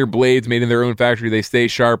engineer blades made in their own factory. They stay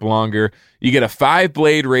sharp longer. You get a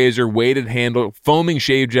 5-blade razor, weighted handle, foaming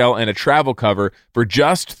shave gel, and a travel cover for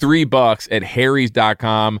just $3 at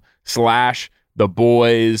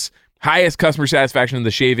harrys.com/theboys. Highest customer satisfaction in the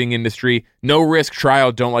shaving industry. No risk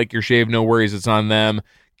trial. Don't like your shave. No worries. It's on them.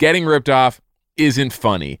 Getting ripped off isn't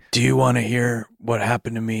funny. Do you want to hear what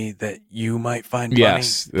happened to me that you might find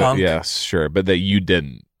funny? Yes, sure. But that you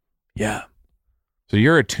didn't. Yeah. So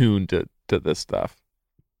you're attuned to this stuff.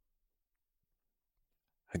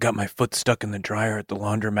 I got my foot stuck in the dryer at the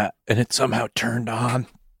laundromat and it somehow turned on.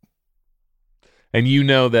 And you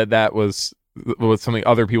know that was something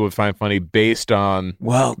other people would find funny based on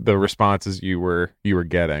the responses you were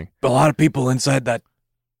getting. A lot of people inside that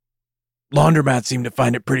laundromat seemed to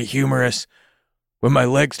find it pretty humorous when my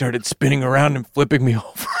leg started spinning around and flipping me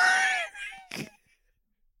over.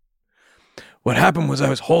 What happened was I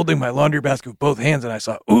was holding my laundry basket with both hands and I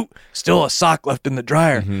saw, still a sock left in the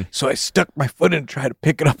dryer. Mm-hmm. So I stuck my foot in and tried to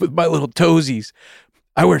pick it up with my little toesies.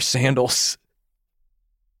 I wear sandals.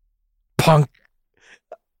 Punk.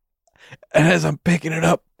 And as I'm picking it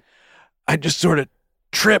up, I just sort of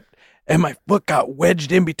tripped and my foot got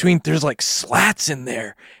wedged in between. There's like slats in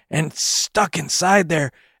there and stuck inside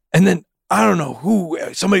there. And then I don't know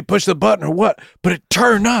somebody pushed the button or what, but it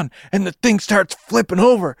turned on and the thing starts flipping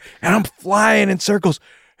over and I'm flying in circles.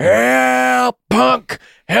 Help, punk!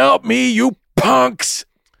 Help me, you punks!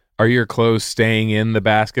 Are your clothes staying in the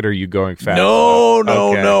basket or are you going fast? No.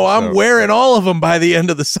 I'm wearing all of them by the end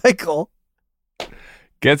of the cycle.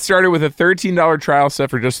 Get started with a $13 trial set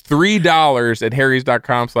for just $3 at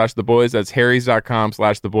harrys.com/theboys. That's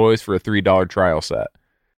harrys.com/theboys for a $3 trial set.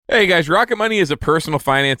 Hey guys, Rocket Money is a personal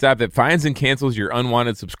finance app that finds and cancels your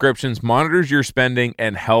unwanted subscriptions, monitors your spending,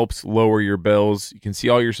 and helps lower your bills. You can see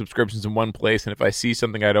all your subscriptions in one place, and if I see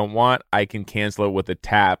something I don't want, I can cancel it with a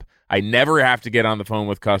tap. I never have to get on the phone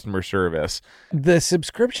with customer service. The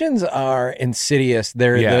subscriptions are insidious.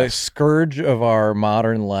 They're the scourge of our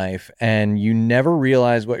modern life, and you never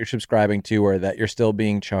realize what you're subscribing to or that you're still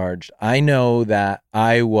being charged. I know that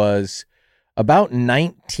I was about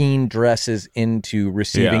 19 dresses into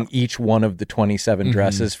receiving each one of the 27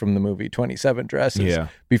 dresses from the movie 27 Dresses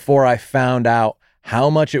before I found out how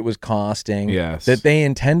much it was costing, that they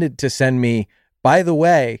intended to send me, by the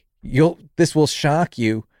way, this will shock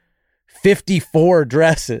you, 54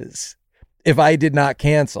 dresses if I did not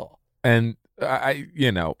cancel. And I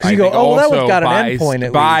you go, that one's got an endpoint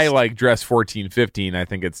at by least. Like dress 14, 15, I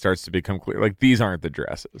think it starts to become clear. Like these aren't the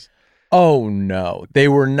dresses. Oh, no. They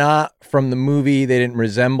were not from the movie. They didn't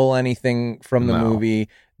resemble anything from the movie.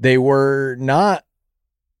 They were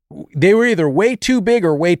either way too big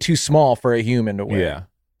or way too small for a human to wear. Yeah.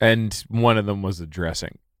 And one of them was a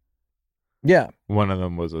dressing. Yeah. One of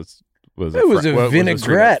them was a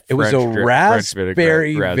vinaigrette. It was a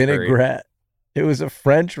raspberry vinaigrette. It was a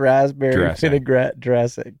French raspberry vinaigrette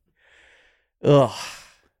dressing. Ugh.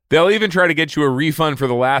 They'll even try to get you a refund for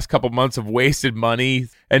the last couple months of wasted money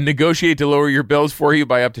and negotiate to lower your bills for you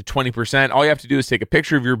by up to 20%. All you have to do is take a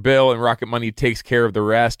picture of your bill and Rocket Money takes care of the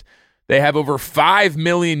rest. They have over 5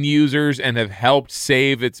 million users and have helped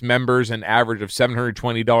save its members an average of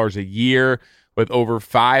 $720 a year with over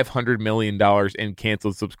 $500 million in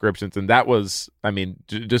canceled subscriptions. And that was,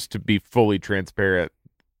 just to be fully transparent,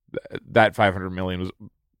 that $500 million was,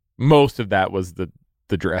 most of that was the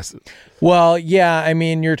dresses. Well, yeah,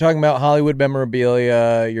 you're talking about Hollywood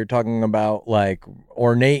memorabilia, you're talking about like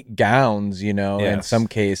ornate gowns, in some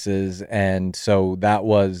cases, and so that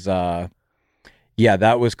was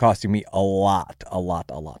that was costing me a lot.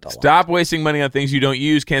 Stop wasting money on things you don't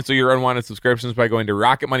use. Cancel your unwanted subscriptions by going to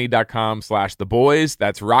rocketmoney.com/theboys.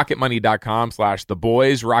 That's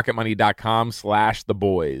rocketmoney.com/theboys,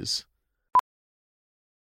 rocketmoney.com/theboys.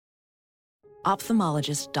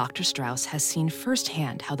 Ophthalmologist Dr. Strauss has seen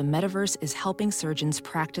firsthand how the metaverse is helping surgeons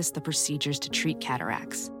practice the procedures to treat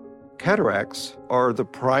cataracts. Cataracts are the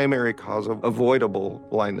primary cause of avoidable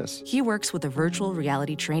blindness. He works with a virtual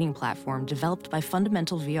reality training platform developed by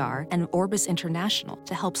Fundamental VR and Orbis International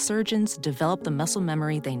to help surgeons develop the muscle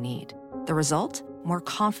memory they need. The result? More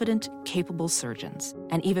confident, capable surgeons.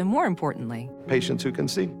 And even more importantly, patients who can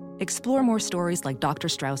see. Explore more stories like Dr.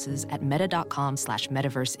 Strauss's at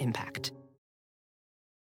meta.com/metaverseimpact.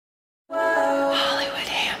 Hollywood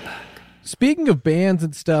Handbook. Speaking of bands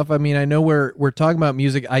and stuff, I know we're talking about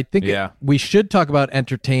music. I think we should talk about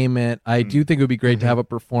entertainment. I do think it would be great to have a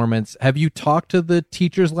performance. Have you talked to the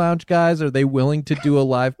Teachers Lounge guys? Are they willing to do a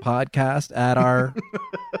live podcast at our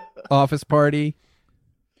office party?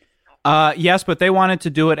 Yes, but they wanted to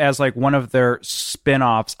do it as like one of their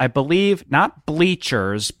spin-offs. I believe not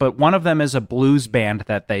Bleachers, but one of them is a blues band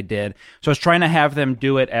that they did. So I was trying to have them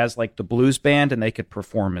do it as like the blues band and they could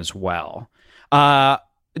perform as well.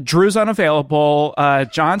 Drew's unavailable.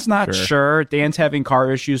 John's not sure. Dan's having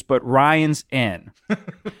car issues, but Ryan's in.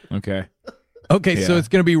 Okay. Okay, so it's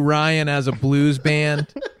going to be Ryan as a blues band.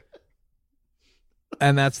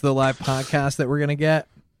 And that's the live podcast that we're going to get?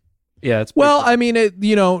 Yeah. It's well, I mean,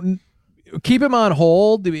 keep him on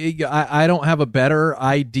hold. I don't have a better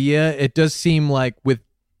idea. It does seem like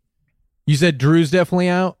you said Drew's definitely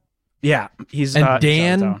out? Yeah. And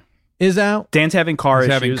Dan is out? Dan's having car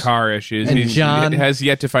issues. Having car issues. And John he has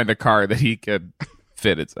yet to find a car that he could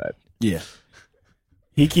fit inside. Yeah.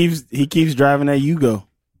 He keeps driving that Yugo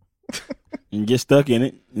and get stuck in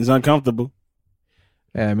it. It's uncomfortable.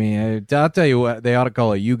 I mean, I'll tell you what, they ought to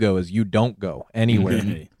call a you-go is you don't go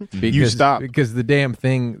anywhere. You stop. Because the damn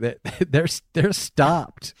thing, that they're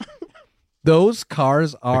stopped. Those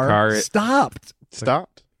cars are stopped.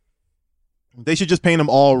 Stopped. They should just paint them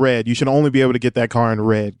all red. You should only be able to get that car in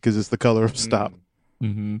red because it's the color of stop.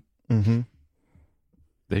 Mm-hmm. Mm-hmm.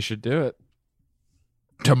 They should do it.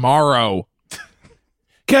 Tomorrow.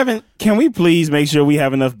 Kevin, can we please make sure we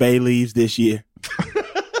have enough bay leaves this year?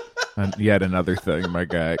 Yet another thing, my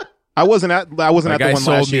guy. I wasn't at the one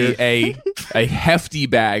last year. Sold me a hefty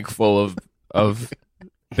bag full of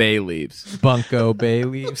bay leaves. Bunko bay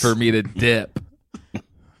leaves. For me to dip.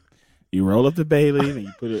 You roll up the bay leaf and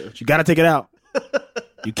you put it. You got to take it out.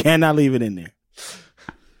 You cannot leave it in there.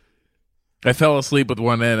 I fell asleep with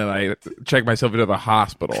one in and I checked myself into the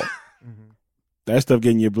hospital. That stuff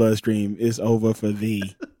getting your bloodstream is over for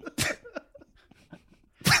thee.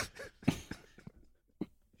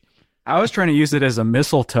 I was trying to use it as a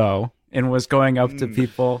mistletoe and was going up to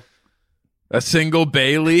people. A single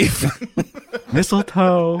bay leaf?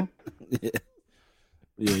 Mistletoe. Yeah,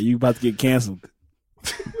 you about to get canceled.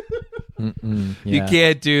 Yeah. You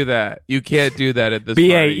can't do that. You can't do that at this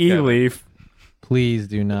BAE leaf. Please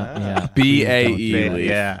do not. Yeah. BAE leaf.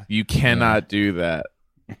 Yeah. You cannot do that.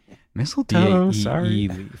 Mistletoe. BAE Sorry.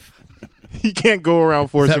 leaf. You can't go around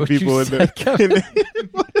forcing people in there.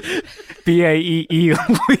 BAE leaf.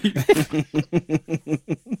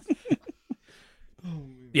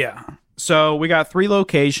 Yeah. So we got 3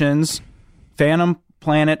 locations: Phantom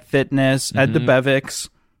Planet Fitness, Ed DeBevick's,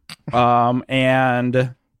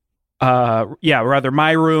 and rather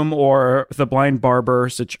my room or the Blind Barber,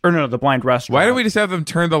 the Blind Restaurant. Why don't we just have them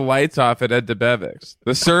turn the lights off at Ed DeBevick's?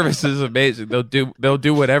 The service is amazing. They'll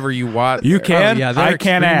do whatever you want. You there. can. Yeah, they're I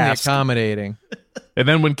can't ask. accommodating. And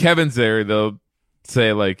then when Kevin's there, they'll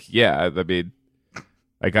say like, "Yeah, I mean,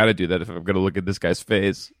 I got to do that if I'm going to look at this guy's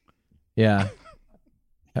face." Yeah.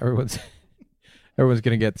 Everyone's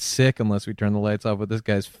gonna get sick unless we turn the lights off with this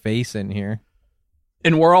guy's face in here.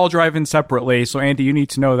 And we're all driving separately, so Andy, you need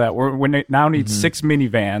to know that we now need 6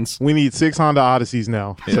 minivans. We need 6 Honda Odysseys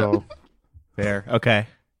now. Yeah. So Fair. Okay.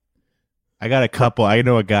 I got a couple. I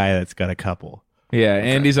know a guy that's got a couple. Yeah,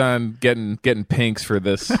 Andy's on getting pinks for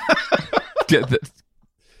this.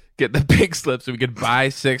 Get the pink slips so we can buy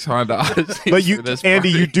 6 Honda Odysseys. But for this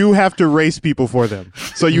Andy, party. you do have to race people for them.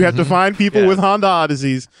 So you have to find people with Honda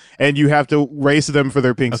Odysseys, and you have to race them for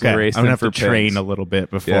their pink Okay, race I'm going to them have to for train pinks. a little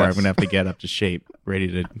bit before I'm going to have to get up to shape, ready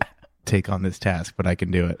to take on this task, but I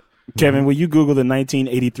can do it. Kevin, will you Google the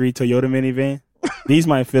 1983 Toyota minivan? These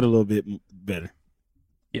might fit a little bit better.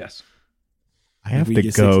 Yes. I have we to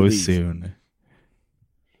get 6 go of these. soon.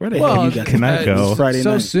 Where the hell you got can I go? Friday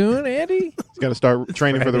So night. soon, Andy? got to start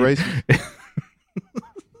training for the race. Got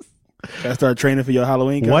to start training for your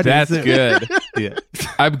Halloween. What That's is it? good. Yeah.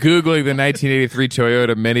 I'm Googling the 1983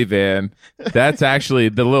 Toyota minivan. That's actually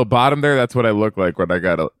the little bottom there. That's what I look like when I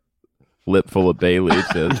got a lip full of bay leaves.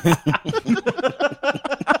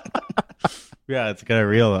 Yeah, it's got a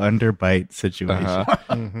real underbite situation.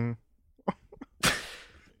 Uh-huh.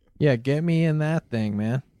 Yeah, get me in that thing,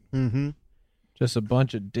 man. Mm-hmm. Just a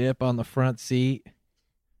bunch of dip on the front seat,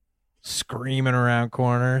 screaming around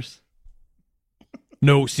corners.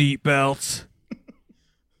 No seat belts.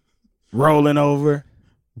 Rolling over.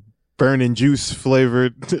 Burning juice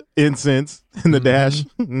flavored incense in the dash.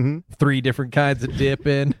 Mm-hmm. 3 different kinds of dip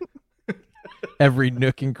in. Every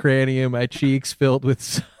nook and cranny in my cheeks filled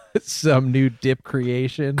with some new dip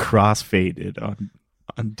creation. Crossfaded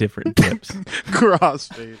on different dips.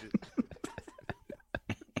 Crossfaded.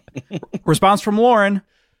 Response from Lauren.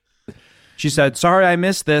 She said, "Sorry I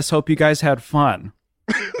missed this. Hope you guys had fun."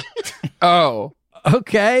 Oh.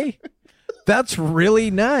 Okay. That's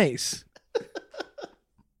really nice.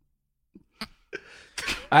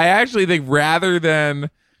 I actually think rather than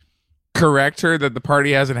correct her that the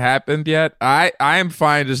party hasn't happened yet, I am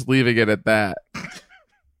fine just leaving it at that.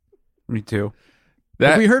 Me too.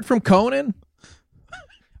 Have we heard from Conan?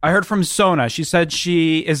 I heard from Sona. She said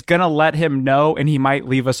she is gonna let him know, and he might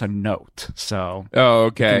leave us a note. So,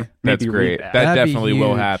 okay, that's great. That definitely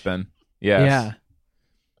will happen. Yes. Yeah.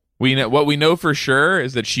 We know what we know for sure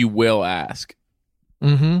is that she will ask.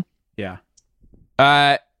 Mm-hmm. Yeah.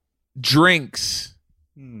 Drinks.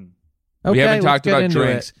 Okay, we haven't talked about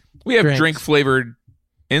drinks. We have Drinks. drink flavored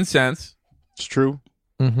incense. It's true.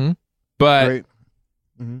 Mm-hmm. But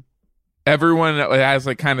everyone has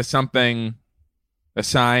like kind of something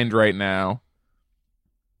assigned right now.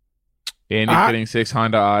 Andy getting 6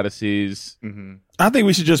 Honda Odysseys. Mm-hmm. I think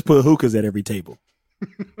we should just put hookahs at every table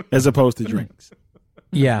as opposed to drinks.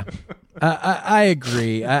 Yeah, I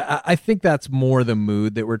agree. I think that's more the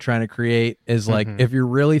mood that we're trying to create is like, if you're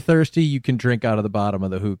really thirsty, you can drink out of the bottom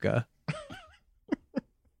of the hookah.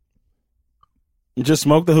 You just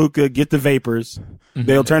smoke the hookah, get the vapors.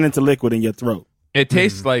 They'll turn into liquid in your throat. It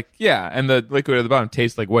tastes like, and the liquid at the bottom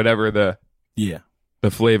tastes like whatever the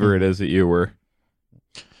flavor it is that you were.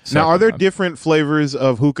 Now, are there different flavors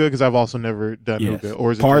of hookah? Because I've also never done hookah.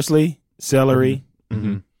 Or is it parsley, celery,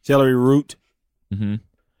 celery root.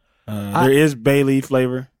 There is bay leaf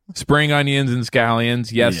flavor. Spring onions and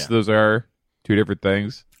scallions. Yes, those are 2 different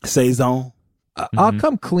things. Saison. I'll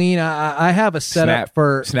come clean. I have a setup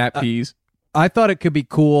for snap peas. I thought it could be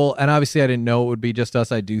cool, and obviously I didn't know it would be just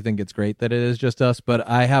us. I do think it's great that it is just us, but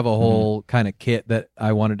I have a whole kind of kit that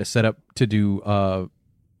I wanted to set up to do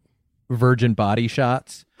virgin body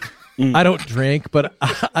shots. I don't drink, but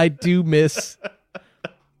I do miss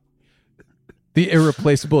the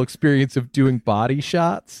irreplaceable experience of doing body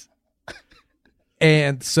shots.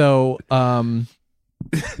 And so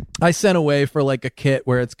I sent away for like a kit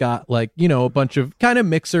where it's got like, you know, a bunch of kind of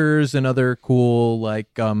mixers and other cool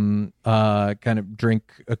like kind of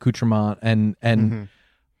drink accoutrement and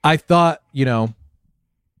I thought, you know,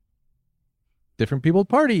 different people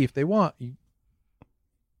party if they want. You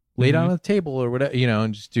lay down on the table or whatever, you know,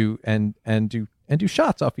 and just do and do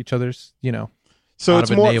shots off each other's, you know. So out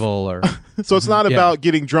it's of a more navel or so it's not about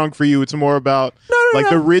getting drunk for you. It's more about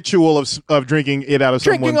the ritual of drinking it out of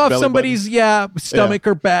drinking someone's off belly somebody's button. stomach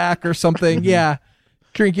or back or something.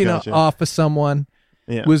 Drinking off of someone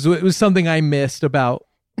was something I missed about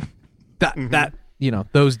that you know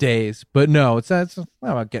those days. But no, it's not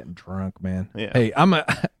about getting drunk, man. Hey, I'm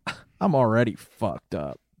already fucked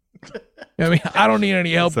up. I mean, I don't need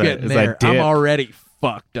any help getting there. I'm already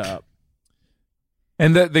fucked up.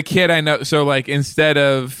 And the kid I know, so like instead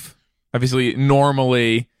of, obviously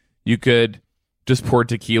normally you could just pour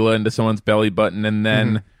tequila into someone's belly button and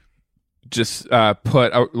then just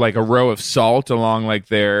put like a row of salt along like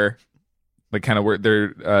their, like kind of where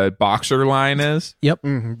their boxer line is. Yep.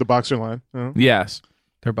 The boxer line. Yes.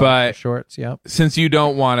 Their boxer shorts, yep. Since you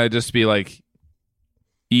don't want to just be like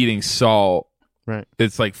eating salt, right?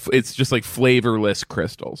 It's just like flavorless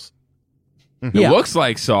crystals. It looks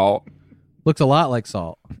like salt. Looks a lot like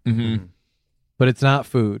salt. But it's not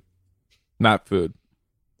food. Not food.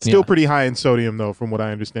 Still pretty high in sodium, though, from what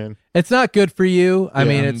I understand. It's not good for you. I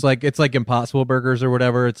mean, it's like Impossible Burgers or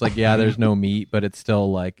whatever. It's like, there's no meat, but it's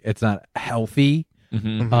still like it's not healthy.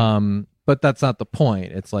 But that's not the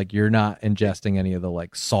point. It's like you're not ingesting any of the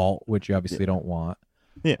like salt, which you obviously don't want.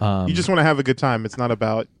 Yeah, you just want to have a good time. It's not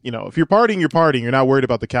about, you know, if you're partying, you're partying. You're not worried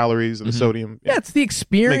about the calories and the sodium. Yeah, it's the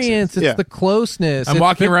experience. It's the closeness. I'm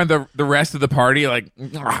walking around the rest of the party like,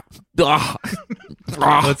 what's that?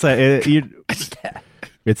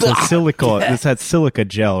 It's a silica. It's that silica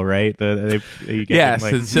gel, right? It's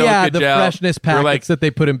silica the gel. Freshness packets that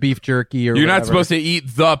they put in beef jerky or you're whatever. not supposed to eat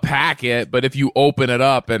the packet, but if you open it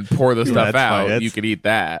up and pour the stuff out, you can eat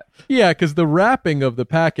that. Yeah, because the wrapping of the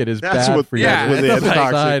packet is bad for you. It's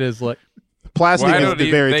outside is like plastic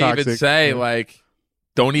is very toxic. Even say like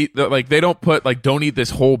don't eat they don't put like don't eat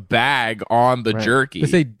this whole bag on the jerky. They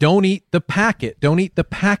say don't eat the packet. Don't eat the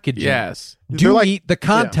packaging. Yes. Eat the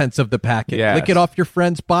contents of the packet. Yes. Lick it off your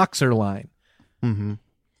friend's boxer line. You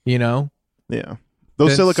know? Yeah.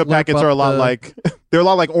 Those silica packets are a lot like they're a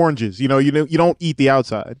lot like oranges. You know, you don't eat the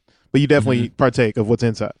outside, but you definitely partake of what's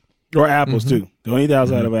inside. Or apples too. Don't eat the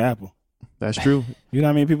outside of an apple. That's true. You know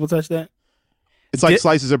how many people touch that? It's like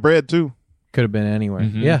slices of bread too. Could have been anywhere.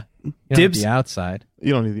 Yeah. Dibs the outside.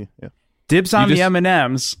 You don't need the Dibs on the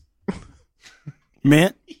M&Ms.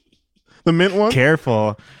 Mint. The mint one?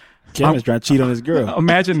 Careful. Kevin's trying to cheat on his girl.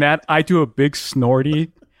 Imagine that. I do a big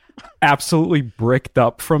snorty, absolutely bricked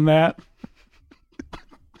up from that.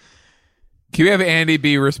 Can we have Andy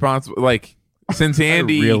be responsible? Like, since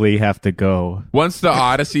Andy really have to go. Once the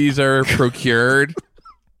Odysseys are procured,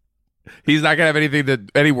 he's not gonna have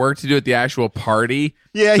any work to do at the actual party.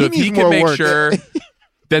 Yeah, so he if needs he can more make work. sure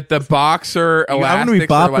that the boxer I'm elastics gonna be are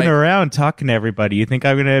bopping like, around talking to everybody. You think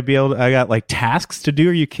I'm gonna be able to, I got like tasks to do?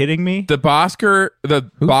 Are you kidding me? the boxer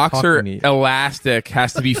talking to you? elastic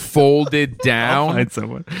has to be folded down Find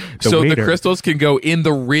someone. so the waiter. crystals can go in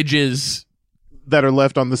the ridges. That are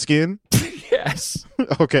left on the skin. Yes.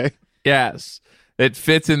 Okay. Yes. It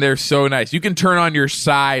fits in there so nice. You can turn on your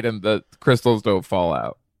side and the crystals don't fall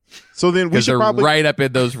out. So then we Because should they're probably right up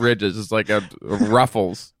in those ridges. It's like a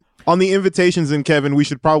ruffles. on the invitations. And Kevin, we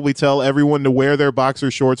should probably tell everyone to wear their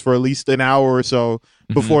boxer shorts for at least an hour or so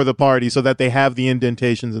before the party, so that they have the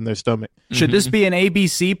indentations in their stomach. Should this be an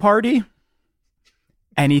ABC party?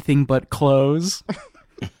 Anything but clothes.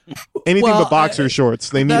 Anything Well, but boxer shorts.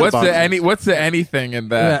 They need What's boxers. what's the anything in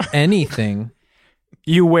that? Anything.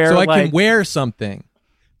 You wear So I like can wear something.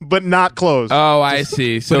 but not clothes. Oh, I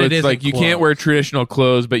see. So But it it's like isn't you can't clothes. wear traditional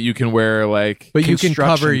clothes, but you can wear like But you can cover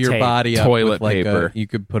Construction your tape, body up toilet with like paper. you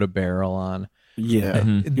could put a barrel on. Yeah.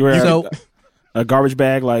 You wear So a garbage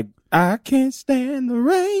bag like, I can't stand the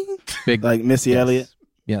rain. big Like Missy Elliott.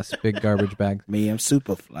 Yes, big garbage bag. Me, I'm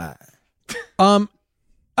Superfly.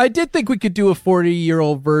 I did think we could do a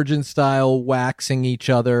 40-year-old virgin style waxing each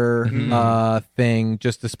other thing,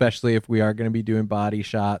 just especially if we are going to be doing body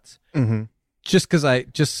shots. Mhm. Just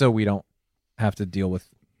so we don't have to deal with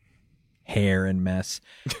hair and mess.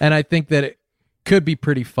 And I think that it could be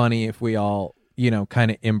pretty funny if we all, kind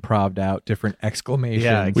of improv'd out different exclamations.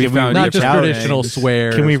 Yeah, We found not your just powder traditional eggs.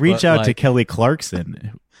 swears. Can we reach but, out to like, Kelly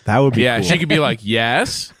Clarkson? That would be yeah, cool. she could be like,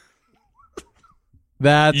 yes.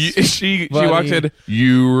 That's She funny. walks in.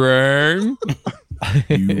 You rang.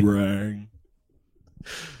 You rang.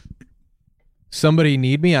 Somebody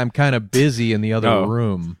need me? I'm kind of busy in the other Oh.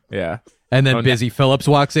 room. Yeah. And then Oh, no. Busy Phillips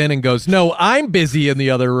walks in and goes, "No, I'm busy in the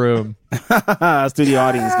other room." Studio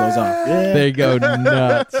audience goes off. Yeah. They go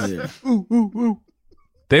nuts. Yeah.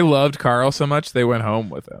 They loved Carl so much they went home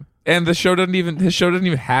with him. And his show doesn't even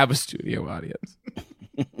have a studio audience.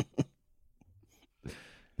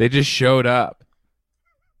 They just showed up.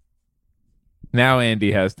 Now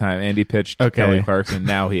Andy has time. Andy pitched Kelly Clarkson.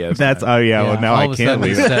 Now he has That's time. well now all I of a can't sudden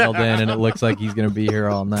leave. he's settled in, and it looks like he's going to be here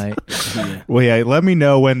all night. Well, yeah. Let me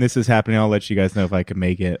know when this is happening. I'll let you guys know if I can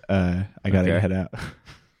make it. I gotta head out.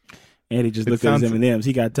 Andy just It looked at his sounds- M&Ms.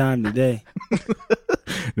 He got time today.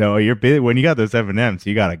 No, you're busy. When you got those M&Ms,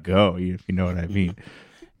 you gotta go. If you know what I mean.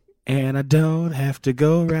 And I don't have to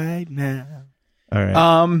go right now. All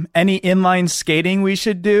right. Any inline skating we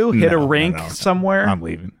should do? Hit a rink somewhere? I'm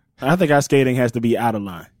leaving. I think our skating has to be out of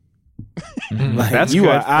line. Like, That's you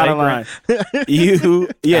good. are out of line. You,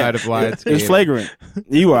 yeah, Out of line It's skating. flagrant.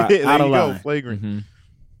 You are There out of you go, line. flagrant. Mhm.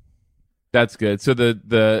 That's good. So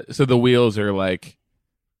the wheels are like,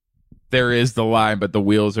 there is the line, but the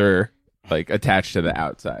wheels are like attached to the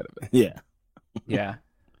outside of it. Yeah. Yeah.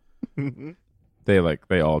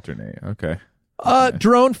 They alternate. Okay.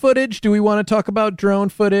 Drone footage. Do we want to talk about drone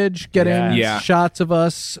footage? Getting Yeah. shots of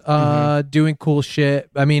us doing cool shit.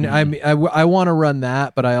 I mean, I want to run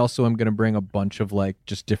that, but I also am going to bring a bunch of like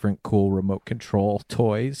just different cool remote control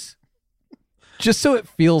toys, just so it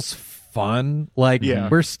feels fun. Like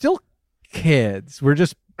we're still kids. We're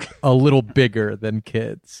just a little bigger than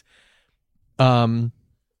kids. And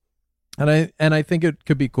I think it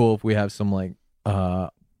could be cool if we have some like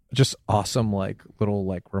just awesome like little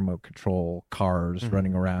like remote control cars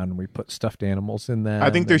running around, and we put stuffed animals in them. I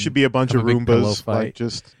think there should be a bunch of have a big pillow Roombas, fight. like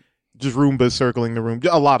just Roombas circling the room.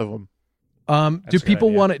 A lot of them. Do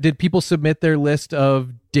people want it? Did people submit their list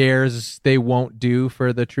of dares they won't do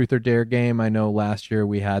for the Truth or Dare game? I know last year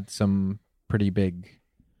we had some pretty big.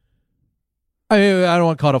 I don't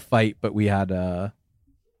want to call it a fight, but we had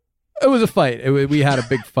it was a fight. We had a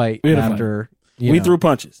big fight We had a after. We threw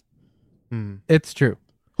punches. It's true.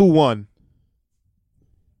 Who won?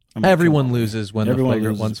 Everyone loses when Everyone the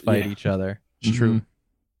flagrant loses, ones fight yeah. each other. It's true.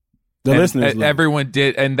 The listeners, love it. everyone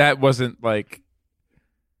did, and that wasn't like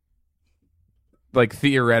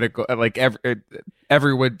theoretical. Like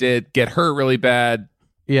everyone did get hurt really bad.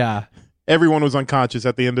 Yeah. Everyone was unconscious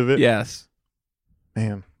at the end of it. Yes.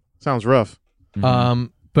 Man, sounds rough.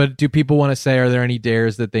 But do people want to say, are there any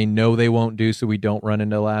dares that they know they won't do so we don't run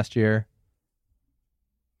into last year?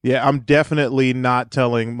 Yeah, I'm definitely not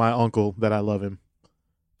telling my uncle that I love him.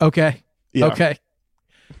 Okay. Yeah. Okay.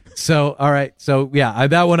 So, all right. So, yeah,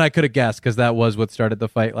 that one I could have guessed because that was what started the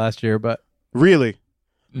fight last year. But Really?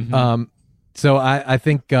 so I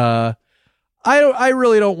think I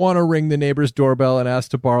really don't want to ring the neighbor's doorbell and ask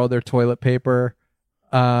to borrow their toilet paper.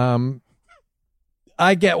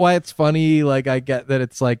 I get why it's funny. Like, I get that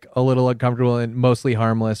it's like a little uncomfortable and mostly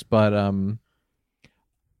harmless, but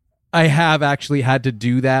I have actually had to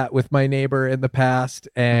do that with my neighbor in the past,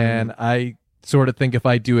 and I sort of think if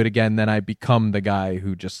I do it again, then I become the guy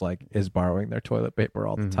who just like is borrowing their toilet paper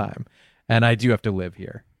all the time, and I do have to live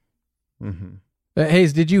here.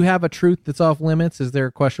 Hayes, did you have a truth that's off limits? Is there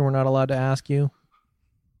a question we're not allowed to ask you?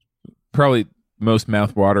 Probably most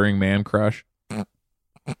mouth-watering man crush.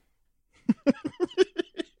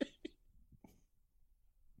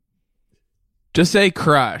 Just say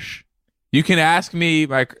crush. You can ask me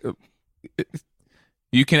my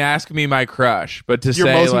crush, but to your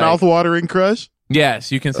say most like, mouth-watering crush?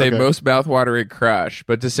 Yes, you can say most mouth-watering crush,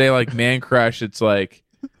 but to say like man crush, it's like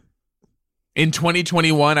in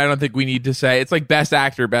 2021, I don't think we need to say it's like best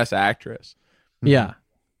actor, best actress. Yeah.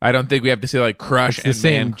 I don't think we have to say like crush it's the and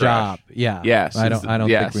same man job. crush. Yeah. Yes. I don't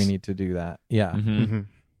think we need to do that. Yeah.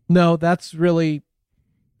 No, that's really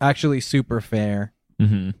actually super fair.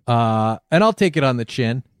 And I'll take it on the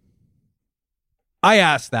chin. I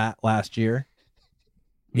asked that last year,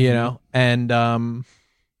 you know, and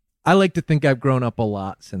I like to think I've grown up a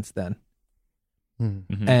lot since then.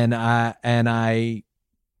 And I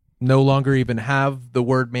no longer even have the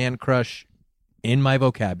word man crush in my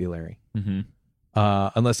vocabulary.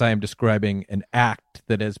 Unless I am describing an act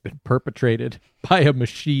that has been perpetrated by a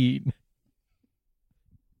machine.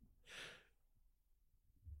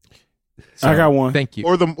 So, I got one. Thank you.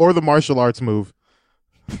 Or the martial arts move.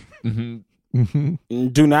 Do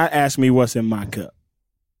not ask me what's in my cup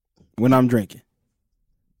when I'm drinking.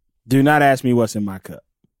 Do not ask me what's in my cup.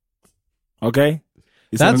 Okay?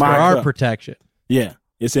 That's for our protection. Yeah.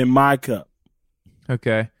 It's in my cup.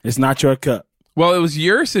 Okay. It's not your cup. Well, it was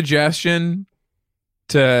your suggestion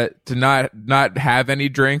to not have any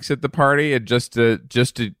drinks at the party and just to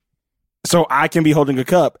so I can be holding a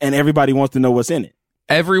cup and everybody wants to know what's in it.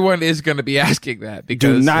 Everyone is going to be asking that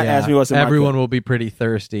because do not ask me what's in my cup. Everyone will be pretty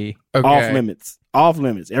thirsty. Okay. Off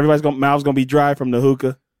limits. Everybody's mouth's gonna be dry from the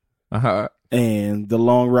hookah. And the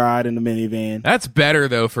long ride in the minivan. That's better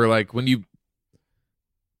though for like when you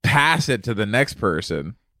pass it to the next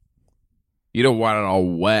person. You don't want it all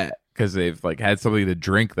wet because they've like had something to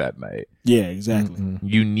drink that night. Yeah, exactly.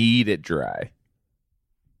 You need it dry.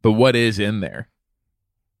 But what is in there?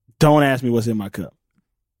 Don't ask me what's in my cup.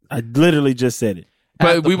 I literally just said it.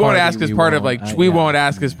 But we won't ask as part of like won't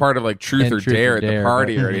ask as part of like truth or dare at the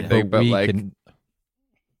party or anything. But like,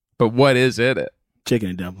 but what is in it? Chicken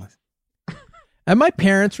and dumplings. And my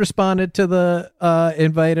parents responded to the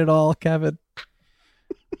invite at all, Kevin?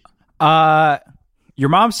 Your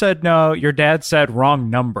mom said no. Your dad said wrong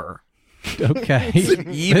number. Okay.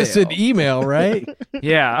 It's an email, right?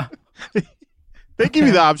 Yeah. They give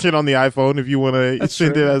you the option on the iPhone if you want to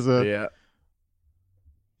send it as a... Yeah.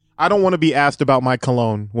 I don't want to be asked about my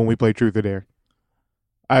cologne when we play Truth or Dare.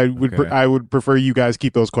 I would prefer you guys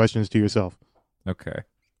keep those questions to yourself. Okay.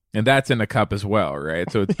 And that's in a cup as well,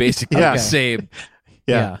 right? So it's basically the same.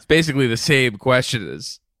 Yeah. It's basically the same question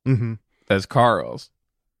as Carl's.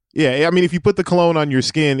 Yeah, I mean, if you put the cologne on your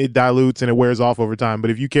skin, it dilutes and it wears off over time.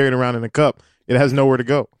 But if you carry it around in a cup, it has nowhere to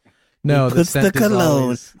go. No, he puts the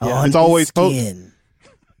cologne on it's always skin.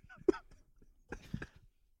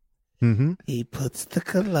 He puts the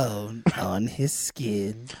cologne on his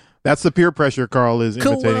skin. That's the peer pressure Carl is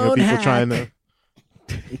imitating of people trying to.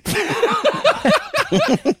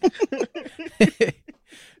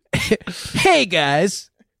 Hey guys,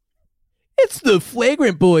 it's the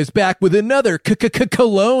Flagrant Boys back with another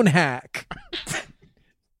cologne hack.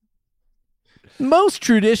 Most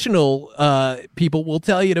traditional people will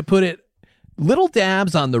tell you to put it little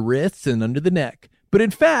dabs on the wrists and under the neck, but in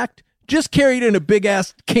fact, just carry it in a big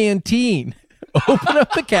ass canteen. Open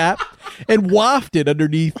up the cap and waft it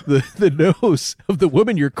underneath the nose of the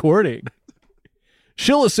woman you're courting.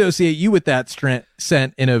 She'll associate you with that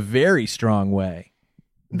scent in a very strong way.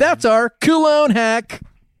 That's our cologne hack.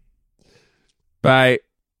 Bye.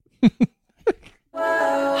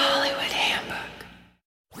 Hollywood Handbook.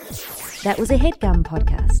 That was a HeadGum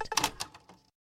podcast.